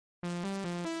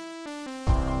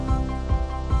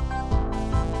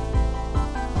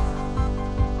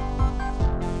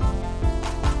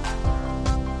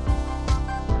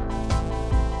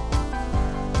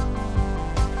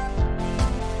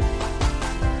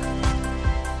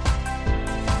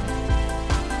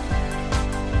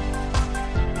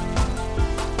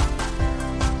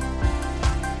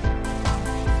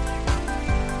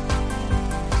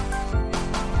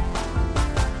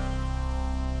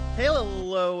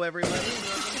Hello, everyone.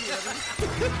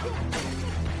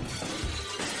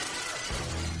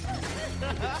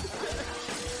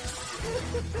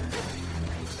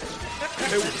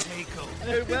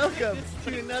 And welcome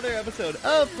to another episode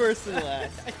of First and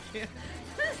Last.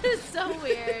 This is so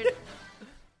weird.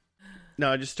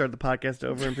 No, I just start the podcast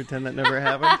over and pretend that never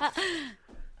happened.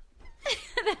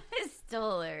 That is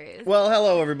still hilarious. Well,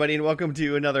 hello, everybody, and welcome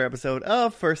to another episode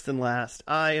of First and Last.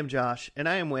 I am Josh, and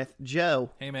I am with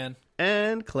Joe. Hey, man.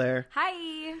 And Claire.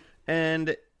 Hi. And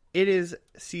it is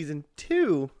season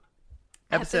 2,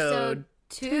 episode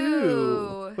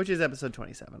 2, which is episode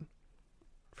 27.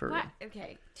 For What?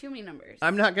 Okay, too many numbers.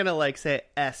 I'm not going to, say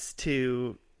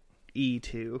S2,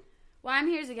 E2. Well, I'm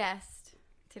here as a guest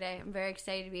today. I'm very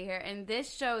excited to be here. And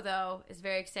this show, though, is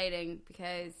very exciting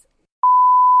because...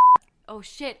 Oh,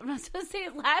 shit. I'm not supposed to say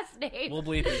his last name. We'll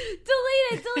bleep it.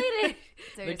 Delete it.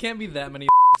 There can't be that many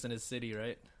in his city,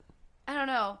 right? I don't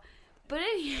know. But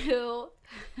anywho,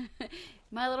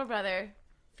 my little brother,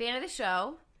 fan of the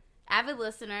show, avid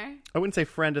listener. I wouldn't say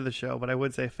friend of the show, but I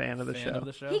would say fan of the show. Fan of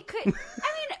the show? He could... I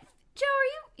mean, Joe,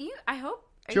 are you I hope...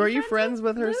 Joe, are you friends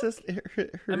with her Luke? sister?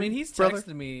 I mean, he's brother?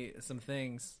 texted me some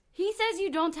things. He says you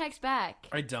don't text back.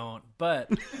 I don't, but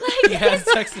he has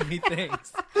texted me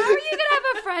things. How are you gonna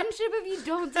have a friendship if you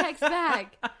don't text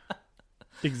back?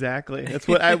 Exactly. That's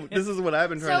what this is what I've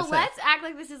been trying So to say. let's act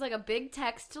like this is like a big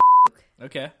text to Luke.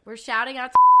 Okay. We're shouting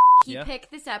out to He Yeah. picked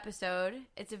this episode.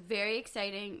 It's a very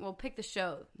exciting... Well, pick the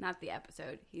show, not the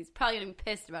episode. He's probably gonna be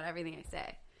pissed about everything I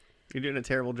say. You're doing a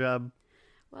terrible job.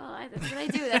 Well, that's what I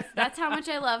do. That's how much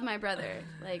I love my brother.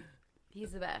 Like,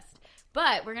 he's the best.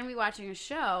 But we're going to be watching a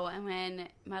show, and when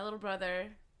my little brother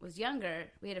was younger,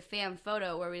 we had a fam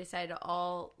photo where we decided to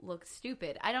all look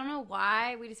stupid. I don't know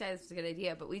why we decided this was a good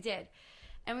idea, but we did.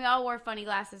 And we all wore funny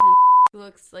glasses, and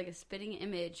looks like a spitting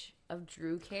image of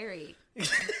Drew Carey.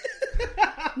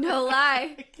 No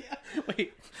lie.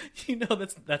 Wait, you know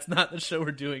that's not the show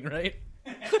we're doing, right?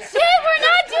 Shit, we're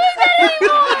not doing that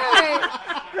anymore!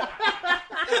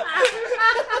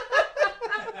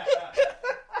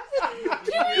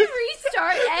 Can we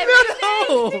restart everything?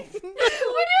 No!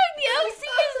 We're doing the OC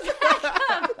is back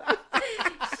up.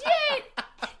 Shit.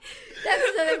 That's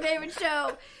another favorite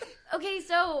show. Okay,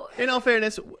 so... In all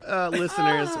fairness,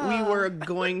 listeners, we were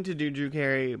going to do Drew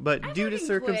Carey, but due to fucking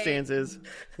circumstances,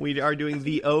 we are doing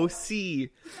the OC.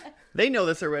 They know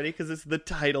this already because it's the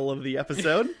title of the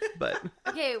episode. But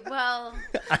Okay, well...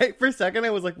 for a second, I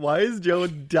was like, "Why is Joe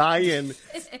dying?"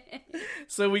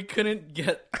 So we couldn't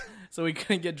get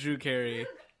Drew Carey.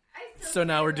 So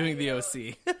now we're doing the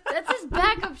OC. That's his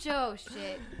backup show.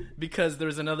 Shit. Because there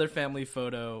was another family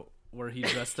photo where he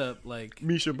dressed up like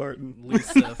Misha Barton.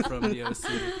 Lisa from the OC.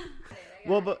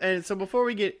 Well, so before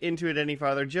we get into it any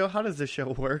farther, Joe, how does this show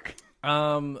work?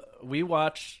 We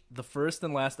watch the first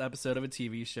and last episode of a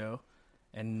TV show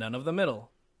and none of the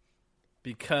middle.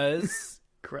 Because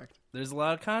Correct. there's a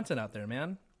lot of content out there,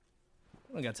 man.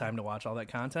 I don't got time to watch all that I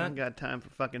ain't content. got time for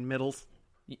fucking middles.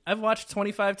 I've watched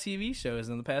 25 TV shows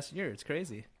in the past year. It's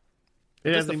crazy.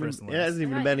 It Just hasn't the first even, and it hasn't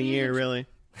even last. been a year, really.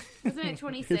 Isn't it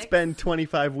 26? It's been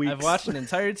 25 weeks. I've watched an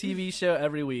entire TV show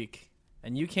every week.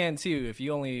 And you can too if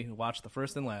you only watch the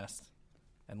first and last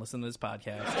and listen to this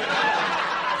podcast.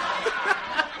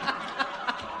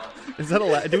 Is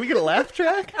that did we get a laugh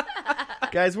track?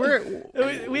 Guys, we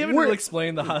We haven't really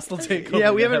explained the hostile takeover.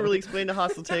 Yeah, we yet, haven't have really explained the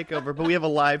hostile takeover, but we have a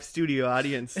live studio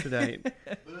audience tonight.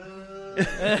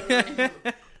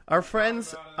 Our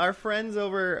friends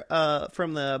over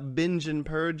from the Binge and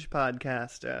Purge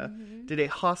podcast did a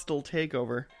hostile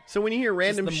takeover. So when you hear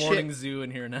random Just the shit, morning zoo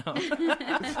in here now.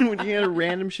 when you hear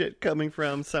random shit coming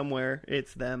from somewhere,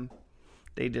 it's them.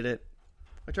 They did it.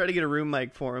 I tried to get a room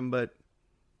mic for them, but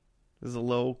it was a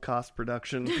low cost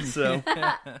production, so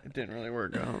it didn't really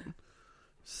work out.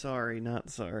 Sorry, not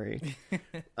sorry.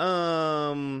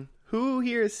 Who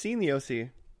here has seen the OC?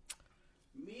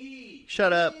 Me.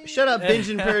 Shut up, Binge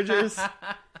and Purgers.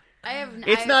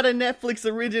 It's not a Netflix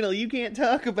original. You can't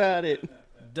talk about it.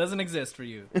 Doesn't exist for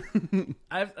you.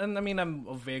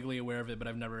 I'm vaguely aware of it, but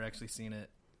I've never actually seen it.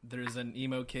 There's an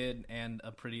emo kid and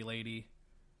a pretty lady,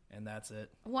 and that's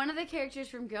it. One of the characters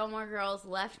from Gilmore Girls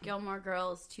left Gilmore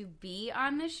Girls to be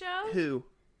on this show. Who?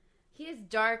 He has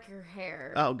darker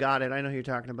hair. Oh, got it. I know who you're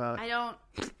talking about. I don't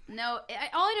know.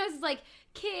 All I know is like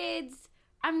kids.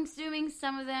 I'm assuming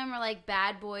some of them are like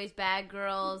bad boys, bad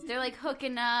girls. They're like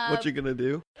hooking up. What you gonna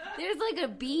do? There's like a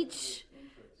beach.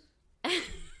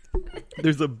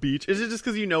 There's a beach. Is it just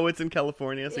because you know it's in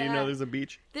California, so you Yeah. know there's a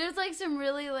beach? There's like some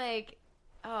really like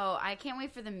Oh, I can't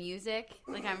wait for the music.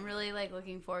 Like, I'm really, like,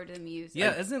 looking forward to the music.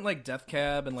 Yeah, isn't like Death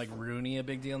Cab and like Rooney a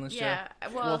big deal in this Yeah.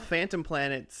 Well, Phantom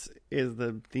Planets is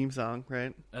the theme song,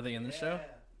 right? show? Are they in the show?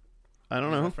 I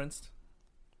don't know. Referenced?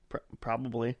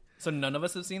 Probably. So none of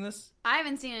us have seen this? I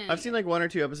haven't seen it. I've seen like 1 or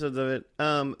 2 episodes of it.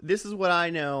 This is what I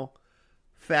know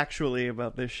factually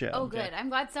about this show. Oh, good. I'm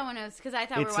glad someone knows, because I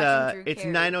thought we It's were watching Drew it's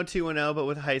Carey. 90210, but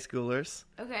with high schoolers.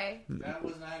 Okay. That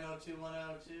was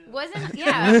 90210 too. Wasn't...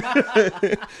 Yeah.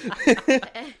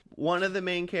 One of the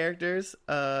main characters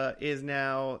is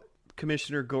now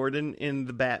Commissioner Gordon in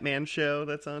the Batman show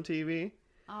that's on TV.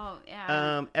 Oh,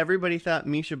 yeah. Everybody thought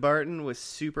Misha Barton was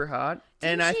super hot,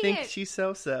 and I she think get- she's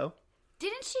so.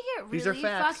 Didn't she get really These are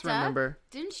facts, fucked up? remember?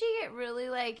 Didn't she get really,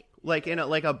 like... Like in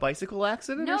a bicycle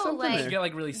accident No, or something? like- Did or- she get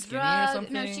like really skinny or Drug...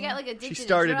 something? No, she got, like, addicted She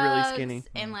started to really drugs, skinny.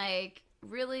 and, like,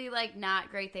 really, like,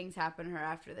 not great things happened to her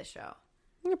after the show.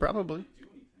 Yeah, probably.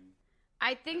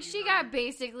 I think she got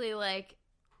basically, like,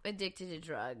 addicted to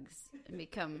drugs and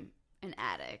become an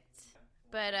addict.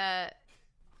 But,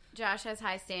 Josh has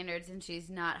high standards and she's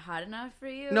not hot enough for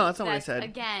you. No, that's not what I said.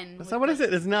 Again, That's not what I said.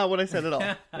 That's not what I said at all.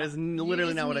 That's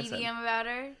literally not what I said. medium about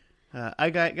her. I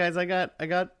got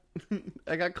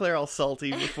I got Claire all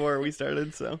salty before we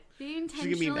started, so She gonna be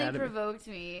intentionally mad at me. provoked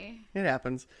me. it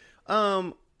happens.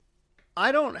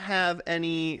 I don't have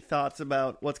any thoughts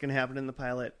about what's going to happen in the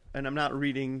pilot, and I'm not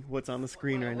reading what's on the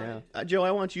screen right now. Joe,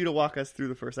 I want you to walk us through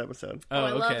the first episode. Oh,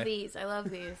 I love okay. these. I love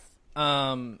these.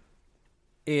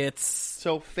 It's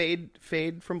So fade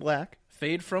from black.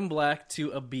 fade from black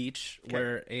to a beach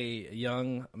where a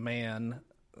young man,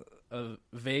 a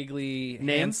vaguely Name?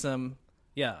 handsome,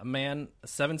 a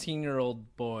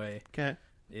 17-year-old boy Okay.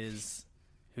 is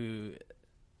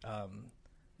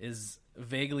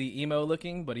vaguely emo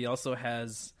looking, but he also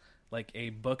has like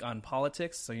a book on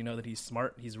politics, so you know that he's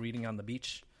smart. He's reading on the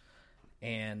beach,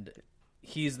 and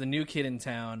he's the new kid in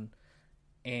town,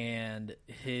 and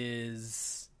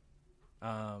his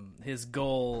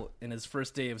goal in his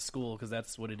first day of school, because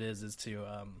that's what it is to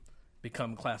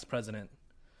become class president,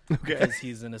 Okay. because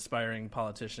he's an aspiring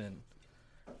politician.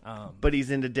 But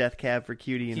he's into Death Cab for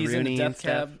Cutie and He's Rooney into and Death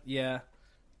stuff. Cab, yeah.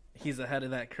 He's ahead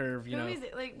of that curve, you Who know. is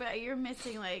it? Like, but you're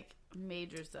missing like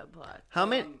major subplots. How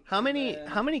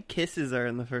many kisses are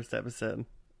in the first episode?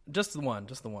 Just the one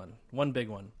big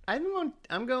one.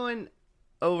 I'm going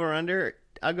over under.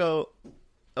 I'll go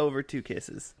over 2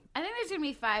 kisses. I think there's gonna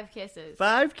be 5 kisses.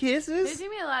 5 There's kisses? gonna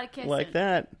be a lot of kissing. Like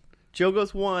that. Joe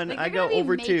goes 1, Like, I they're go gonna be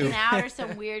over making 2. out or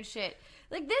some weird shit.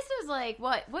 Like, this was like,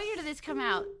 what year did this come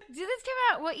out? Did this come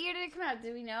out? What year did it come out?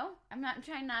 Do we know? I'm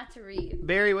trying not to read.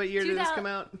 Barry, what year did this 2000 come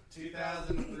out?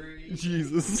 2003.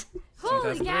 Jesus.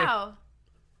 Holy 2003. cow.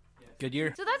 Good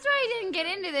year. So that's why I didn't get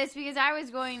into this, because I was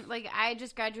going, like, I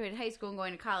just graduated high school and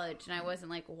going to college, and I wasn't,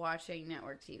 like, watching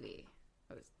network TV.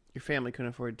 Your family couldn't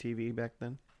afford TV back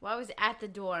then. Well, I was at the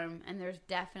dorm, and there's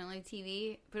definitely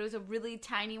TV, but it was a really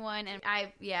tiny one, and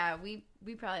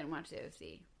we probably didn't watch the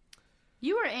OC.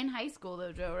 You were in high school,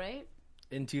 though, Joe, right?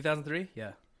 In 2003?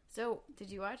 Yeah. So, did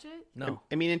you watch it? No.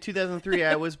 I mean, in 2003,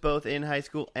 I was both in high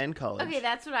school and college. Okay,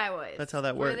 that's what I was. That's how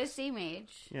that We're works. the same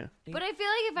age. Yeah. But I feel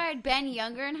like if I had been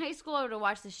younger in high school, I would have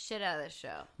watched the shit out of this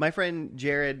show. My friend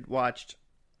Jared watched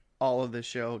all of this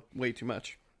show way too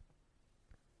much.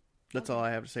 That's all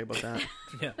I have to say about that.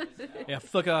 Yeah. Yeah,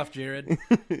 fuck off, Jared.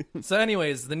 So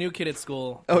anyways, the new kid at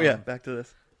school. Oh, yeah, back to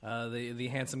this. The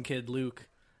handsome kid, Luke,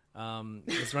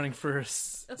 is running for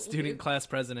student class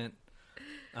president,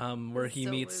 where he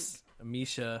So meets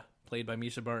Misha, played by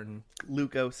Misha Barton.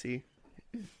 Luke OC.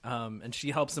 And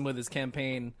she helps him with his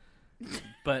campaign,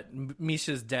 but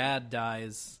Misha's dad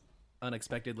dies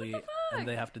unexpectedly, and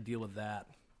they have to deal with that.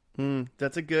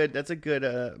 That's a good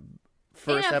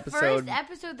first in a episode. first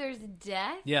episode, there's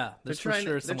death? Yeah, there's for sure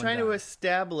They're someone trying to died.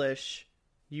 establish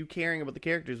you caring about the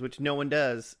characters, which no one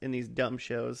does in these dumb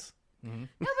shows. No,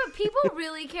 but people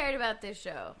really cared about this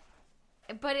show.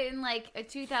 But in, like, a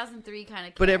 2003 kind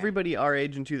of But everybody our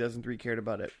age in 2003 cared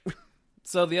about it.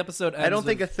 So the episode ends I don't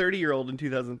think a with, 30-year-old in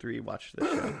 2003 watched this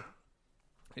show.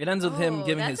 it ends with him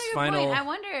giving his that's a good final. Point. I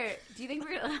wonder, do you think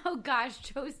we're going to... Oh, gosh,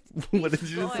 Joe's... What did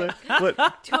you just say? going.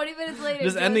 What? 20 minutes later,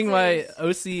 Just Joe ending my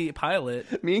says, OC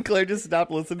pilot. Me and Claire just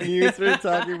stopped listening to you and started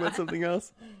talking about something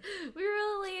else. We were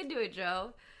really into it,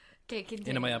 Joe. Okay, continue.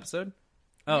 Into my episode?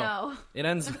 Oh. No. It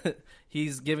ends with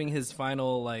he's giving his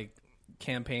final, like,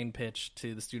 campaign pitch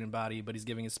to the student body, but he's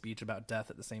giving a speech about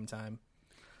death at the same time.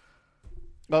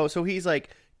 Oh, so he's like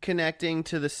connecting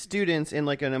to the students in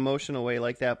like an emotional way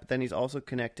like that, but then he's also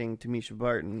connecting to Misha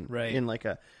Barton Right. in like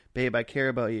a babe, I care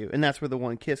about you. And that's where the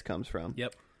one kiss comes from.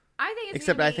 Yep. I think it's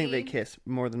Except gonna I think be- they kiss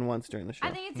more than once during the show.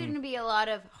 I think it's going to be a lot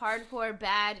of hardcore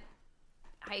bad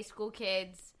high school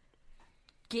kids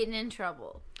getting in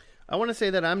trouble. I want to say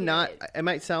that I'm not. It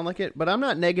might sound like it, but I'm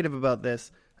not negative about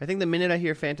this. I think the minute I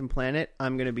hear Phantom Planet,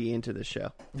 I'm going to be into this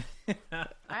show. All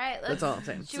right, That's all I'm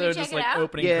saying. Should we check just it like out?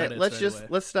 opening Yeah, credits let's right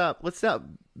away. let's stop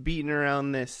beating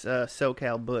around this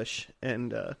SoCal bush,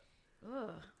 and Ugh.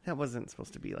 that wasn't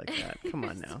supposed to be like that. Come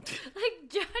on now. Like,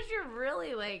 Josh, you're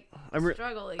really, like, I'm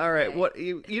struggling. All right, today. what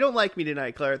you don't like me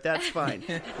tonight, Claire? That's fine.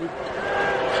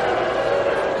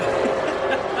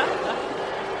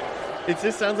 It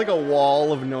just sounds like a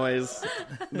wall of noise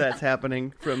that's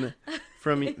happening from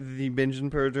the binge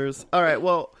and purgers. All right,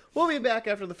 well, we'll be back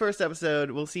after the first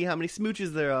episode. We'll see how many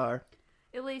smooches there are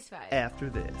At least 5. after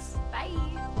this. Bye.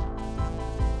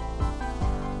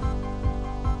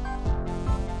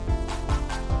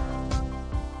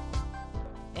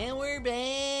 And we're back.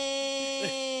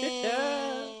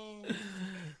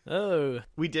 Oh,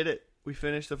 We did it. We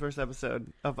finished the first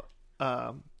episode of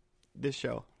this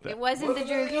show. It wasn't the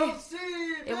Drew Carey.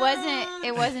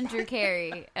 It wasn't Drew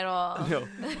Carey at all. No.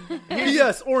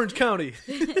 yes, Orange County.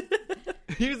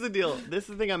 Here's the deal. This is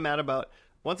the thing I'm mad about.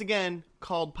 Once again,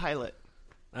 called pilot.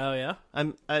 Oh yeah.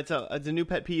 It's a new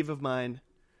pet peeve of mine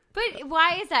But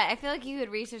why is that? I feel like you could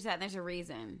research that and there's a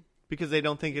reason. because they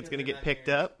don't think it's going to get picked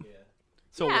up.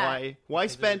 So Yeah. why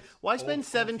spend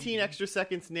 17 extra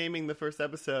seconds naming the first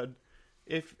episode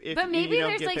if But maybe you don't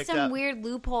there's get like picked some up? weird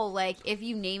loophole, like if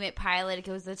you name it pilot, it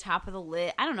goes to the top of the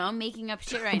list. I don't know. I'm making up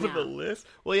shit right Top of the now. list?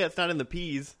 Well, yeah, it's not in the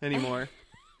P's anymore.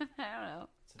 I don't know.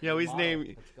 You always name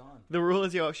It's gone. the rule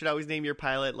is you should always name your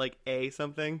pilot like A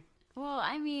something. Well,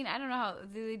 I mean, I don't know how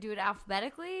do they do it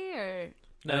alphabetically or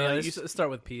No, No, yeah, you let's start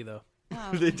with P though.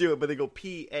 They do it, but they go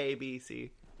P A B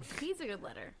C P's a good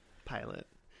letter. pilot.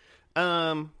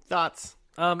 Thoughts?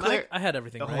 Claire- I had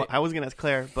everything Oh, right. I was gonna ask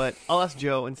Claire, but I'll ask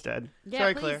Joe instead. Yeah,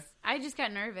 Sorry, please. Claire. I just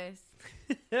got nervous.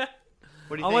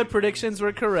 What do you All my think? predictions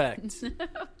were correct. Oh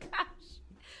gosh.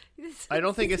 This I don't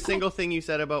is think a so- single thing you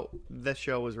said about the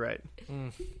show was right.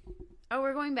 Oh,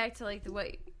 we're going back to like the what?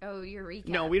 Oh, your recap.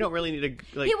 No, we don't really need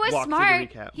to like He was walk smart. through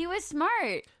the recap. He was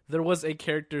smart. There was a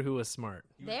character who was smart.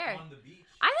 There. On the beach.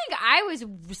 I think I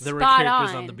was There were spot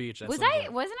characters on. on the beach at Was some I?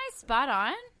 point. Wasn't I spot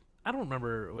on? I don't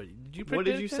remember. What did you? What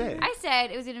did you predict say? that? I said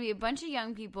it was going to be a bunch of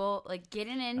young people like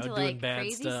getting into doing like bad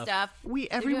crazy stuff. stuff.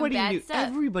 Everybody bad knew. stuff.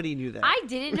 Everybody knew that. I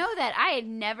didn't know that. I had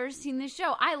never seen the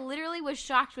show. I literally was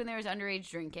shocked when there was underage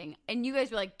drinking, and you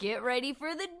guys were like, "Get ready for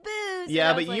the booze." And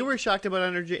Yeah, I was but you like, were shocked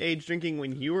about underage drinking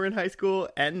when you were in high school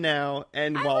and now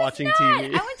and I while was watching not. TV. I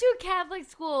went to a Catholic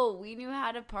school. We knew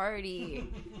how to party.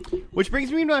 Which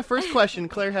brings me to my first question,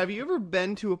 Claire. Have you ever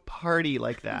been to a party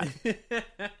like that?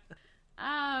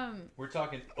 We're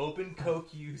talking open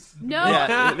coke use. No, Yeah,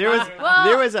 Well,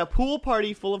 there was a pool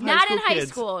party full of high not school in high kids.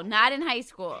 school. Not in high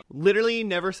school. Literally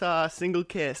never saw a single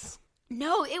kiss.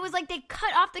 No, it was like they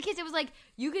cut off the kiss. It was like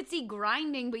you could see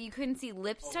grinding, but you couldn't see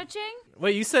lips touching.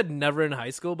 Wait, you said never in high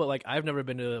school, but like I've never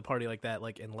been to a party like that,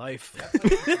 like in life.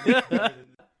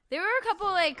 There were a couple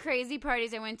like crazy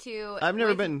parties I went to. I've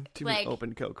never with, been to like, an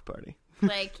open coke party.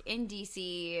 like in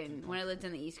DC and when I lived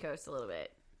on the East Coast a little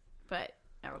bit, but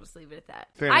I will just leave it at that.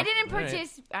 Fair I enough. didn't Right.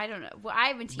 participate. I don't know. Well, I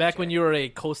haven't. Back when you were a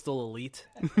coastal elite.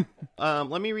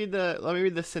 Let me read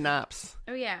the synopsis.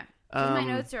 Oh yeah, 'cause my Um,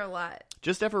 notes are a lot.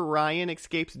 Just after Ryan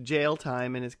escapes jail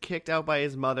time and is kicked out by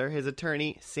his mother, his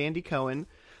attorney, Sandy Cohen,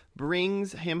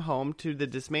 brings him home to the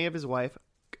dismay of his wife,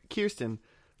 Kirsten.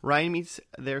 Ryan meets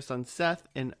their son Seth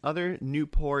and other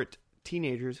Newport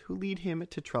teenagers who lead him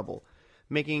to trouble,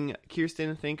 making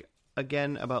Kirsten think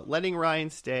again about letting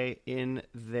Ryan stay in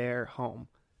their home.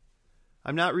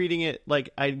 I'm not reading it like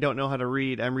I don't know how to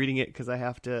read. I'm reading it because I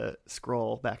have to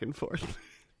scroll back and forth.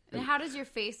 And how does your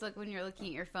face look when you're looking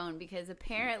at your phone? Because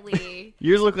apparently,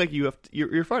 Yours look like you're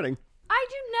farting. I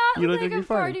do not You look look like like I'm you're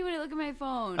farting. farting when I look at my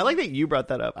phone. I like that you brought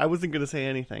that up. I wasn't going to say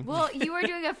anything. Well, you were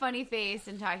doing a funny face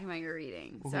and talking about your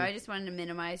reading, Mm-hmm. so I just wanted to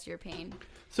minimize your pain.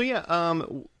 So yeah,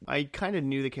 I kind of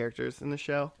knew the characters in the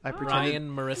show. I pretended. Ryan,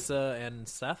 Marissa, and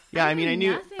Seth. Yeah, I I mean,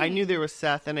 knew I knew nothing. there was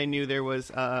Seth, and I knew there was.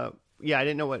 Yeah, I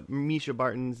didn't know what Misha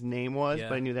Barton's name was, Yeah.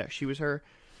 but I knew that she was her.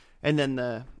 And then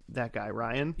that guy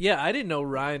Ryan. Yeah, I didn't know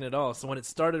Ryan at all. So when it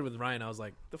started with Ryan, I was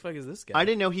like, "The fuck is this guy?" I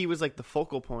didn't know he was like the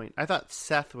focal point. I thought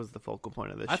Seth was the focal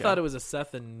point of this I show. thought it was a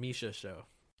Seth and Misha show,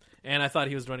 and I thought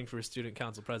he was running for student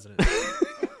council president.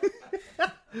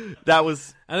 that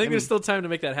was. I think mean, there's still time to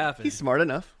make that happen. He's smart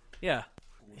enough. Yeah,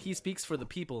 he speaks for the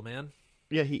people, man.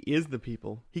 Yeah, he is the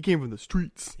people. He came from the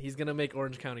streets. He's gonna make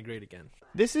Orange County great again.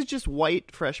 This is just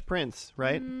white Fresh Prince,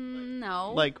 right?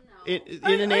 No. Like in I a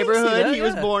can see neighborhood that, he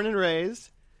was yeah. born and raised.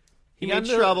 He got made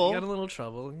into- trouble He got in a little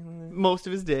trouble. most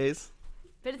of his days.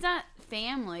 But it's not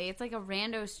family. It's like a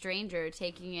rando stranger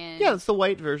taking in. Yeah, it's the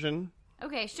white version.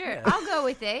 Okay, sure. Yeah. I'll go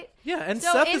with it. Yeah, and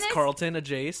So Seth in is this- Carlton, a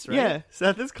Jace, right? Yeah,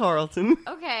 Seth is Carlton.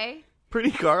 Okay. Pretty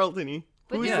Carlton-y.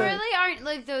 But Who's there that? really aren't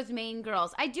like those main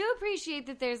girls. I do appreciate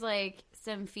that there's like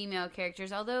some female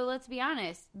characters, although let's be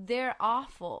honest, they're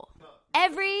awful.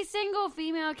 Every single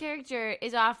female character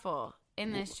is awful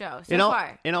in this show so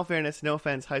far. In all fairness, no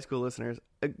offense, high school listeners,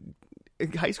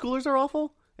 high schoolers are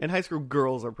awful, and high school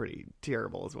girls are pretty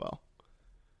terrible as well.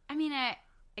 I mean, I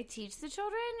teach the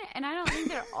children, and I don't think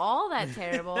they're all that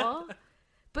terrible.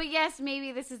 But yes,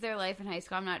 maybe this is their life in high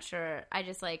school. I'm not sure. I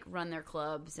just like run their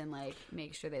clubs and like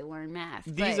make sure they learn math.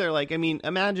 These But are like, I mean,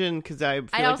 imagine, because I feel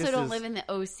I like also this don't is, live in the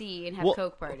OC and have Well-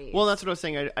 Coke parties. Well, that's what I was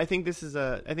saying. I think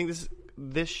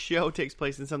this show takes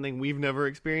place in something we've never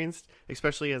experienced,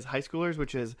 especially as high schoolers,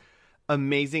 which is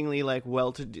amazingly like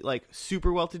well-to-do, like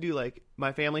super well-to-do. Like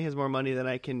my family has more money than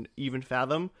I can even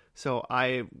fathom, so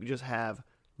I just have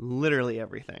literally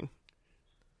everything.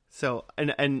 So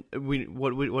and what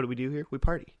do we do here? We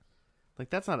party. Like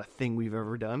that's not a thing we've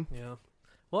ever done. Yeah.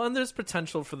 Well, and there's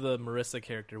potential for the Marissa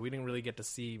character. We didn't really get to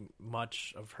see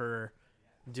much of her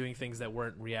doing things that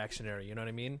weren't reactionary. You know what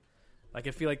I mean? Like,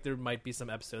 I feel like there might be some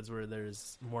episodes where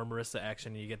there's more Marissa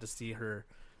action and you get to see her,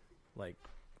 like,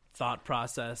 thought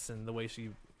process and the way she,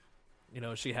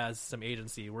 she has some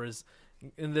agency. Whereas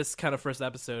in this kind of first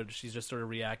episode, she's just sort of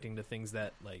reacting to things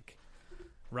that, like,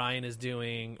 Ryan is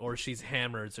doing, or she's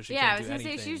hammered, so she yeah, I can't was do gonna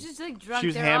anything. say she was just like drunk. She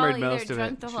was They're hammered all either most of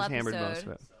drunk it. the She whole was hammered episode. most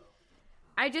of it.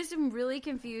 I just am really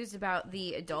confused about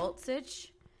the adult sitch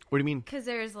What do you mean? because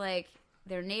there's like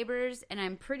their neighbors, and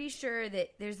I'm pretty sure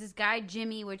that there's this guy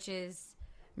Jimmy, which is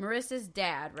Marissa's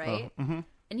dad, right? Mm-hmm.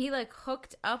 And he like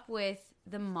hooked up with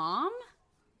the mom,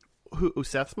 Who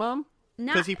Seth's mom?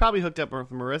 not Because he probably hooked up with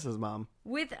Marissa's mom.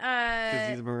 with Because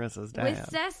he's Marissa's dad. with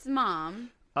Seth's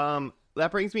mom. That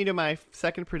brings me to my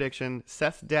second prediction.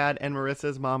 Seth's dad and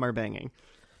Marissa's mom are banging.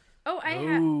 Oh, I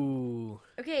have. Ooh.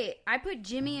 Okay, I put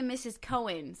Jimmy and Mrs.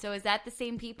 Cohen. So is that the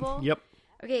same people? Yep.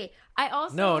 Okay, I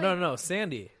also No.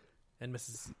 Sandy and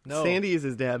Mrs. No. Sandy is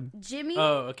his dad. Jimmy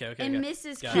Oh, okay. and got it.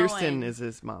 Mrs. Got Cohen. it. Kirsten is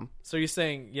his mom. So you're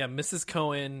saying, yeah, Mrs.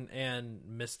 Cohen and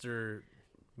Mr.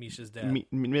 Misha's dad?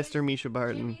 Mr. Misha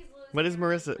Barton. Jimmy's What is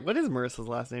losing Marissa? What is Marissa's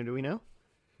last name? Do we know?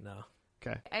 No.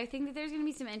 Okay. I think that there's going to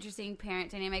be some interesting parent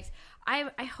dynamics. I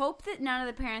hope that none of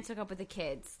the parents hook up with the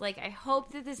kids. Like, I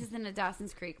hope that this isn't a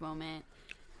Dawson's Creek moment.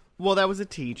 Well, that was a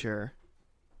teacher.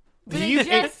 But And it you-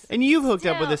 just and you've hooked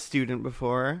up with still- a student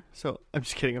before, so I'm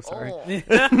just kidding. I'm sorry.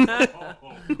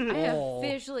 I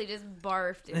officially just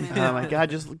barfed in my Oh mouth. my god,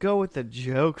 just go with the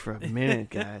joke for a minute,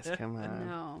 guys. Come on.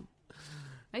 No.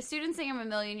 My students think I'm a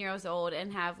million years old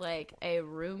and have, like, a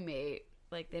roommate.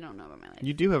 Like, they don't know about my life.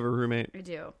 You do have a roommate. I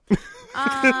do.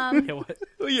 Yeah, what?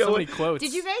 Yeah, So what- many quotes.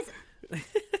 Did you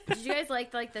guys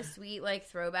like the sweet like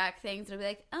throwback things? It'll be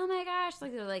like, oh my gosh,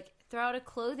 like they're like throw out a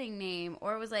clothing name,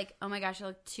 or it was like, oh my gosh, I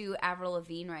look too Avril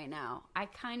Lavigne right now. I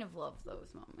kind of love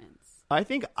those moments, I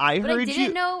think I but I heard didn't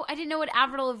you. know what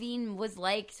Avril Lavigne was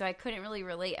like, so I couldn't really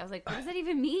relate. I was like, what does that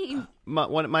even mean?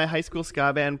 My high school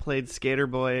ska band played Skater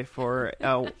Boy for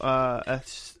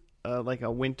like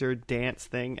a winter dance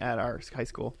thing at our high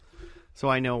school, so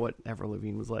I know what Avril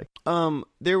Lavigne was like.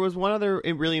 There was one other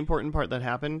really important part that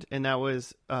happened, and that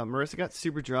was Marissa got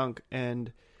super drunk,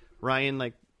 and Ryan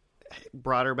like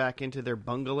brought her back into their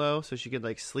bungalow so she could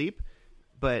like sleep,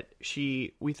 but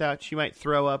we thought she might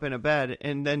throw up in a bed,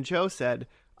 and then Joe said,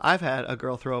 "I've had a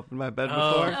girl throw up in my bed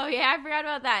before." Oh yeah, I forgot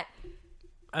about that.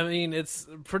 I mean, it's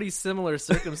pretty similar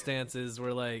circumstances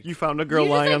where, like... You found a girl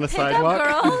You just, lying like, on the pick up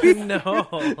sidewalk. girls?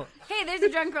 No. Hey, there's a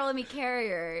drunk girl. Let me carry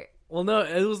her. Well, no,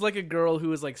 it was like a girl who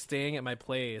was, like, staying at my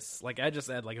place. Like, I just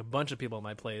had, like, a bunch of people at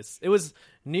my place. It was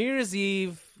New Year's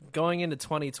Eve going into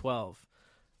 2012.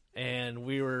 And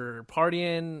we were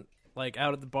partying, like,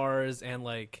 out at the bars. And,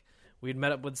 like, we'd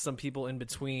met up with some people in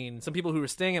between. Some people who were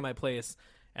staying at my place.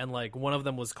 And, like, one of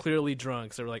them was clearly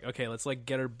drunk. So we're like, okay, let's, like,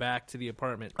 get her back to the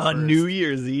apartment On first. New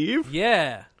Year's Eve?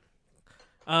 Yeah.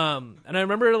 And I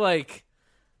remember like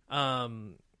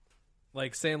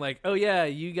saying like, oh yeah,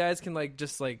 you guys can like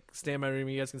just like stay in my room,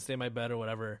 you guys can stay in my bed or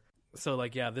whatever. So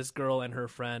like, yeah, this girl and her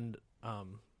friend,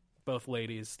 both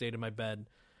ladies stayed in my bed.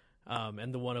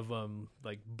 And the one of them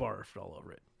like barfed all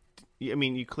over it. I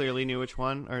mean, you clearly knew which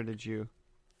one, or did you?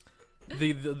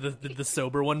 The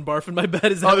sober one barfed in my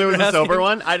bed. Is that Oh, there what was you're a sober asking?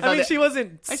 one? I mean, that- she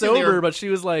wasn't I said they sober, were- but she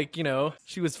was like,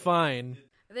 she was fine.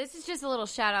 This is just a little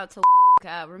shout out to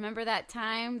remember that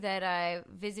time that I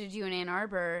visited you in Ann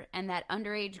Arbor and that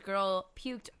underage girl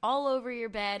puked all over your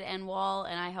bed and wall,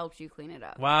 and I helped you clean it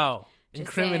up. Wow. Just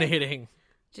Incriminating.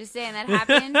 Just saying that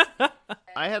happened.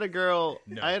 I had a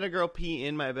girl pee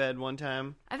in my bed one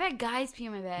time. I've had guys pee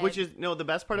in my bed. Which is the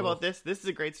best part about this is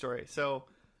a great story. So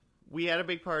we had a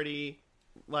big party,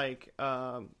 like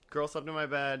girl slept in my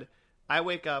bed. I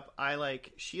wake up,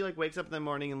 she wakes up in the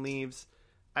morning and leaves.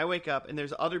 I wake up and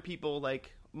there's other people,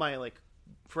 like my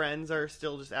friends are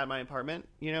still just at my apartment,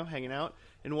 hanging out.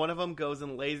 And one of them goes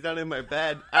and lays down in my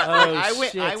bed.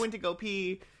 I went to go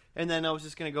pee, and then I was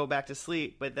just gonna go back to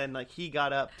sleep. But then he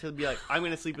got up to be like, I'm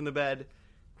gonna sleep in the bed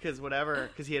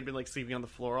because he had been sleeping on the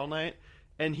floor all night.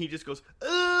 And he just goes,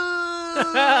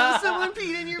 "Oh, someone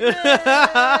peed in your bed."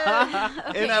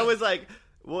 Okay. And I was like,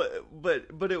 "What?"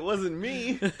 But it wasn't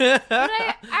me.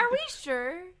 Are we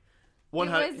sure?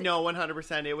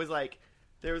 100%. It was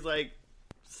there was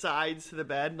sides to the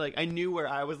bed. I knew where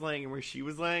I was laying and where she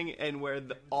was laying, and where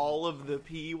all of the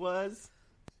pee was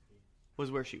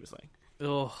where she was laying.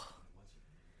 Ugh.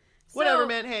 Whatever,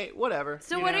 man. Hey, whatever.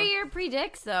 So what are your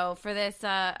predicts, though, for this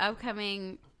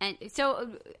upcoming... And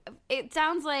so it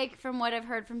sounds like, from what I've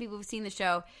heard from people who've seen the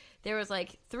show, there was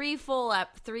 3 full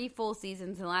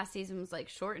seasons, and the last season was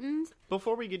shortened.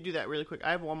 Before we could do that really quick,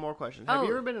 I have one more question. Have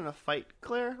you ever been in a fight,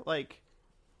 Claire? Like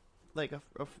a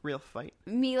real fight?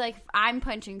 Me, I'm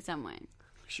punching someone.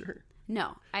 Sure.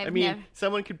 No,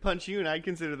 someone could punch you, and I'd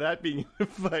consider that being a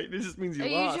fight. It just means you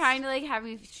lost. Are you trying to have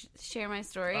me share my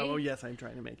story? Oh yes, I'm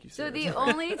trying to make you. So the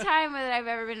only time that I've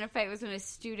ever been in a fight was when a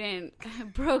student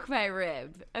broke my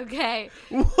rib. Okay.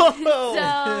 Whoa!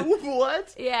 So,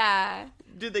 what? Yeah.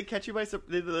 Did they catch you by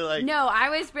surprise? No, I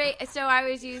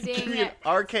was using Give me an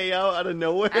RKO out of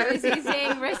nowhere. I was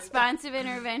using responsive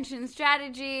intervention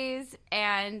strategies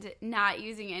and not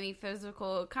using any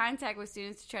physical contact with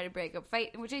students to try to break up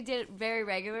fight, which I did very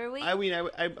regularly.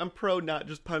 I'm pro not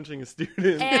just punching a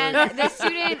student. And the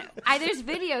student, there's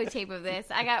videotape of this.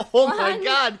 I got oh flung, my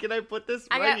god! Can I put this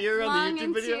right here on the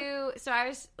YouTube video? So I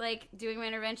was doing my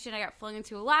intervention. I got flung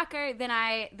into a locker. Then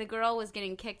the girl was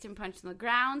getting kicked and punched on the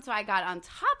ground. So I got on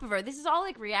top of her. This is all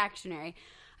reactionary.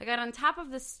 I got on top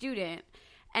of the student,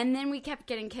 and then we kept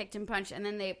getting kicked and punched, and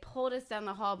then they pulled us down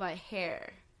the hall by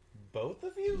hair. Both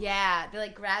of you? Yeah, they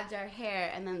grabbed our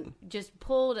hair and then just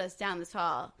pulled us down this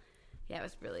hall. Yeah, it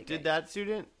was really good. Did that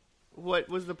student? What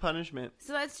was the punishment?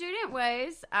 So that student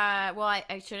was,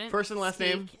 I shouldn't. First and last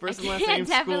name. First and last I name.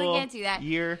 definitely School, can't do that.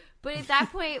 Year. But at that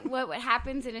point, what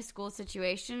happens in a school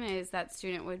situation is that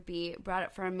student would be brought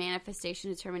up for a manifestation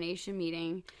determination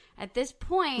meeting. At this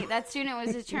point, that student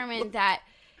was determined that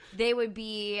they would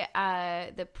be,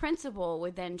 the principal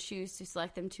would then choose to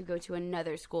select them to go to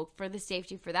another school for the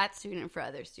safety for that student and for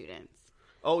other students.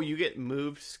 Oh, you get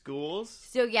moved schools?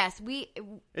 So yes,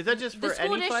 Is that just for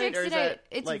any fight, or is that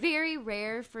it's very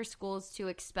rare for schools to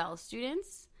expel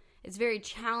students. It's very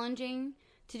challenging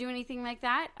to do anything like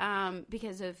that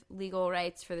because of legal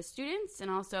rights for the students,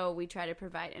 and also we try to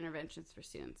provide interventions for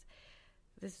students.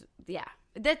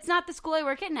 That's not the school I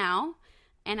work at now,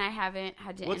 and I haven't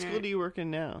had to. What school do you work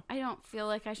in now? I don't feel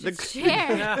like I should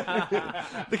share.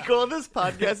 The goal of this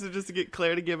podcast is just to get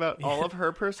Claire to give out all of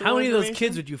her personal. How many of those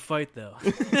kids would you fight, though?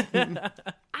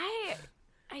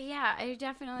 I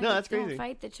definitely that's don't crazy.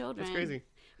 fight the children. That's crazy.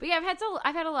 But yeah,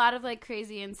 I've had a lot of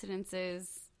crazy incidences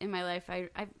in my life. I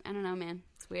don't know, man.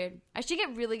 It's weird. I should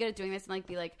get really good at doing this and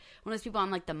be one of those people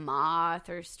on The Moth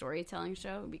or storytelling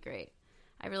show. It would be great.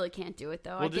 I really can't do it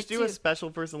though. We'll just do a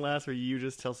special first and last where you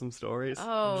just tell some stories.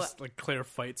 Oh, Just Claire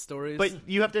fight stories. But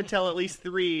you have to tell at least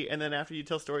 3, and then after you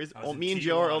tell stories, me and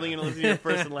Joe are only going to listen to your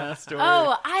first and last story.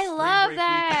 Oh, I love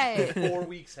that. 4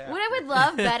 weeks after. What I would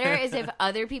love better is if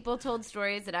other people told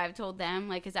stories that I've told them.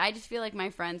 Because I just feel like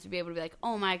my friends would be able to be like,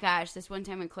 oh my gosh, this one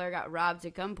time when Claire got robbed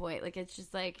at gunpoint. It's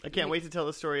just I can't wait to tell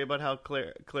the story about how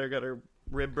Claire got her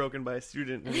rib broken by a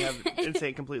student and say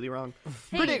it completely wrong.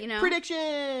 Hey,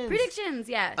 Predictions,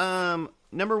 yes.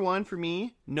 Number 1 for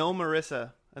me, no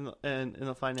Marissa in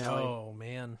the finale. Oh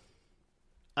man,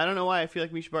 I don't know why. I feel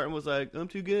like Misha Barton was like, I'm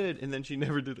too good, and then she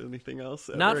never did anything else.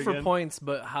 Not for again. points,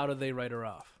 but how do they write her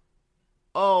off?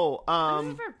 Oh,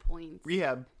 for points.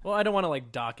 rehab. Well, I don't want to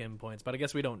dock in points, but I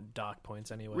guess we don't dock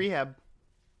points anyway. Rehab,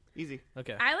 easy.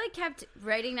 Okay. I kept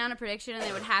writing down a prediction and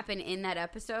it would happen in that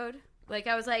episode.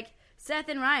 I was like, Seth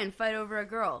and Ryan fight over a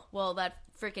girl. Well, that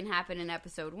freaking happened in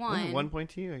episode 1. 1 point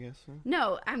to you, I guess.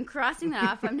 No, I'm crossing that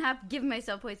off. I'm not giving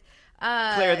myself points.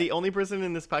 Claire, the only person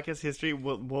in this podcast history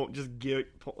won't just give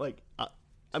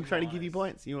I'm trying to give you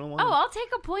points. You don't want? Oh, I'll take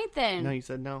a point then. No, you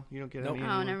said no. You don't get Nope. any. Oh,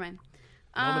 anymore. never mind.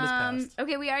 Moment has passed.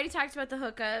 Okay, we already talked about the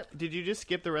hookup. Did you just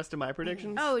skip the rest of my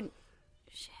predictions? Oh,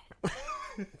 shit.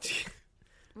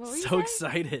 What were you So saying?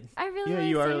 excited. I really yeah, wanna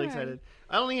you are say really one. excited.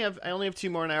 I only have 2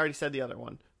 more, and I already said the other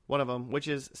one. One of them, which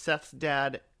is Seth's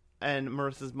dad and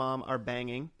Marissa's mom are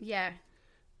banging. Yeah.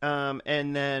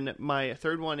 And then my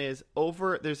third one is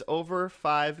there's over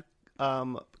 5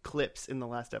 clips in the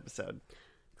last episode.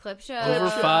 Clip show. Over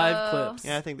 5 clips.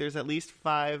 Yeah, I think there's at least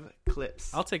 5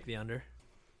 clips. I'll take the under.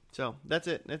 So that's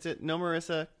it. No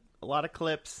Marissa, a lot of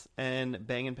clips, and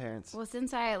banging parents. Well,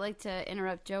 since I like to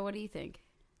interrupt Joe, what do you think?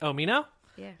 Oh, me now?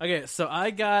 Yeah. Okay, so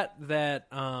I got that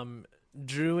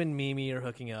Drew and Mimi are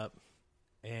hooking up.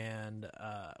 And,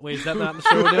 wait, is that not the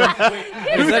show we're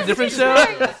doing? Is that a different show?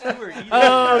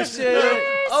 Oh, shit.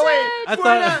 Oh wait,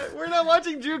 I we're not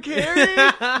watching Drew Carey.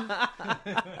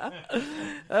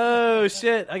 Oh,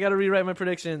 shit. I got to rewrite my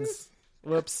predictions.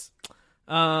 Whoops.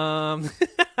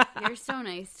 You're so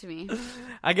nice to me.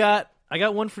 I got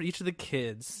one for each of the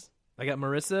kids. I got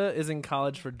Marissa is in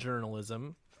college for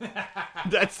journalism.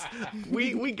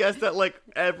 We guess that like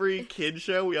every kid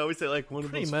show. We always say like one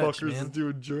of Pretty those much, fuckers man. is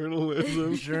doing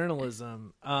journalism.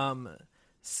 Journalism.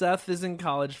 Seth is in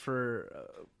college for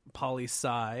poli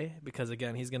sci because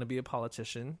again he's going to be a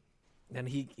politician, and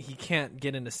he can't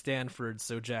get into Stanford,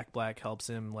 so Jack Black helps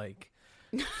him like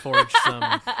forge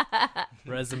some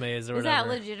resumes or Is whatever.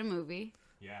 that legit a movie?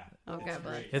 Yeah. Okay,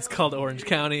 but It's called Orange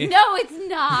County. no, it's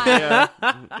not.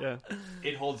 Yeah.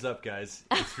 It holds up, guys.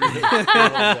 It's really, it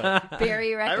holds up.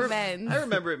 Barry recommends. I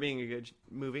remember it being a good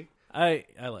movie. I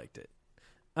liked it.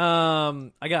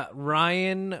 I got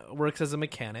Ryan works as a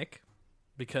mechanic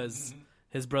because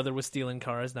his brother was stealing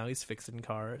cars. Now he's fixing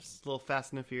cars. A little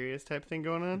Fast and the Furious type thing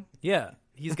going on. Yeah,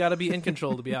 he's got to be in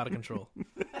control to be out of control,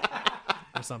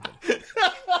 or something.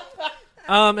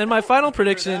 And my final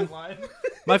prediction,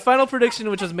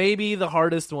 which is maybe the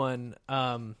hardest one,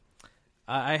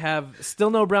 I have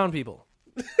still no brown people.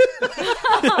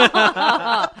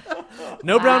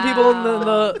 No brown people in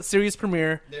the series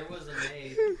premiere. There was a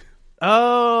maid.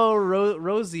 Oh,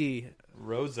 Rosie.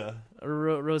 Rosa.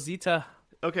 Rosita.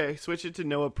 Okay, switch it to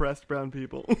no oppressed brown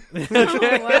people. Oh,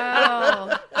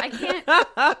 wow. I can't.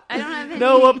 I don't have any.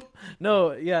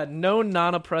 No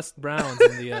non-oppressed browns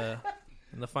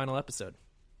in the final episode.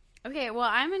 Okay, well,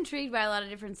 I'm intrigued by a lot of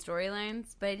different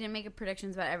storylines, but I didn't make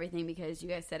predictions about everything because you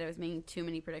guys said I was making too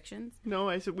many predictions. No,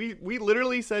 I said we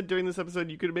literally said during this episode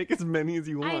you could make as many as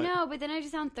you want. I know, but then I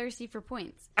just sound thirsty for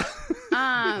points.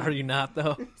 Are you not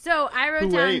though? So I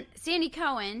wrote down Wait. Sandy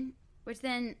Cohen, which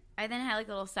then I had like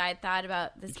a little side thought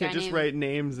about this You guy can't just named write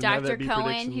names and have Dr. that be Cohen,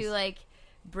 predictions. who like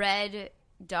bred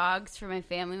dogs for my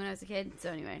family when I was a kid. So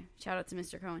anyway, shout out to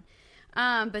Mr. Cohen.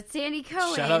 But Sandy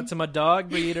Cohen. Shout out to my dog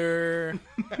breeder.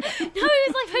 No, he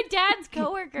was like my dad's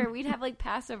coworker. We'd have like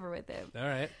Passover with him. All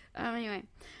right. Anyway,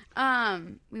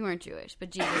 we weren't Jewish, but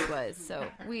Jesus was, so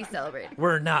we celebrated.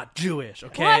 We're not Jewish,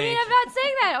 okay? Well, I mean, I'm not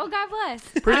saying that. Oh, God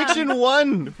bless. Prediction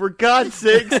 1, for God's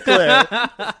sakes, Claire. I'm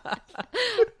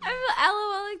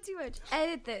LOLing too much.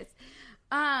 Edit this.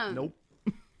 Nope.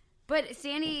 But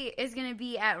Sandy is gonna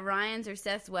be at Ryan's or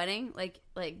Seth's wedding, like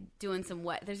doing some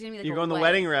There's gonna be like You're a going the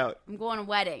wedding. wedding route. I'm going a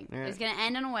wedding. Yeah. It's gonna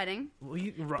end on a wedding.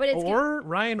 But it's or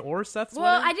Ryan or Seth's Well,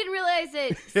 wedding? I didn't realize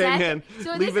that Hey, man, Seth.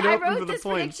 So leave this, it I open for wrote the this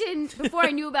points. prediction before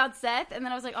I knew about Seth, and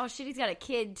then I was like, "Oh shit, he's got a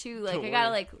kid too. Like, Don't I gotta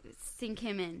worry. like sink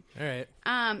him in." All right.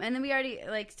 And then we already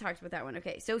like talked about that one.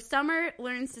 Okay, so Summer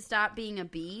learns to stop being a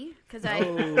bee because I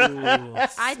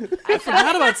I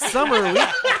forgot about Summer.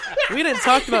 We didn't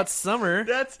talk about Summer.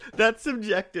 That's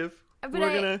subjective. But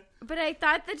I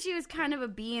thought that she was kind of a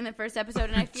bee in the first episode,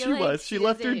 and I feel She like was. She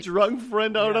left her is drunk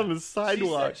friend out on the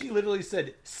sidewalk. She literally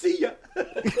said, "See ya." So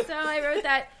I wrote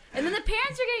that, and then the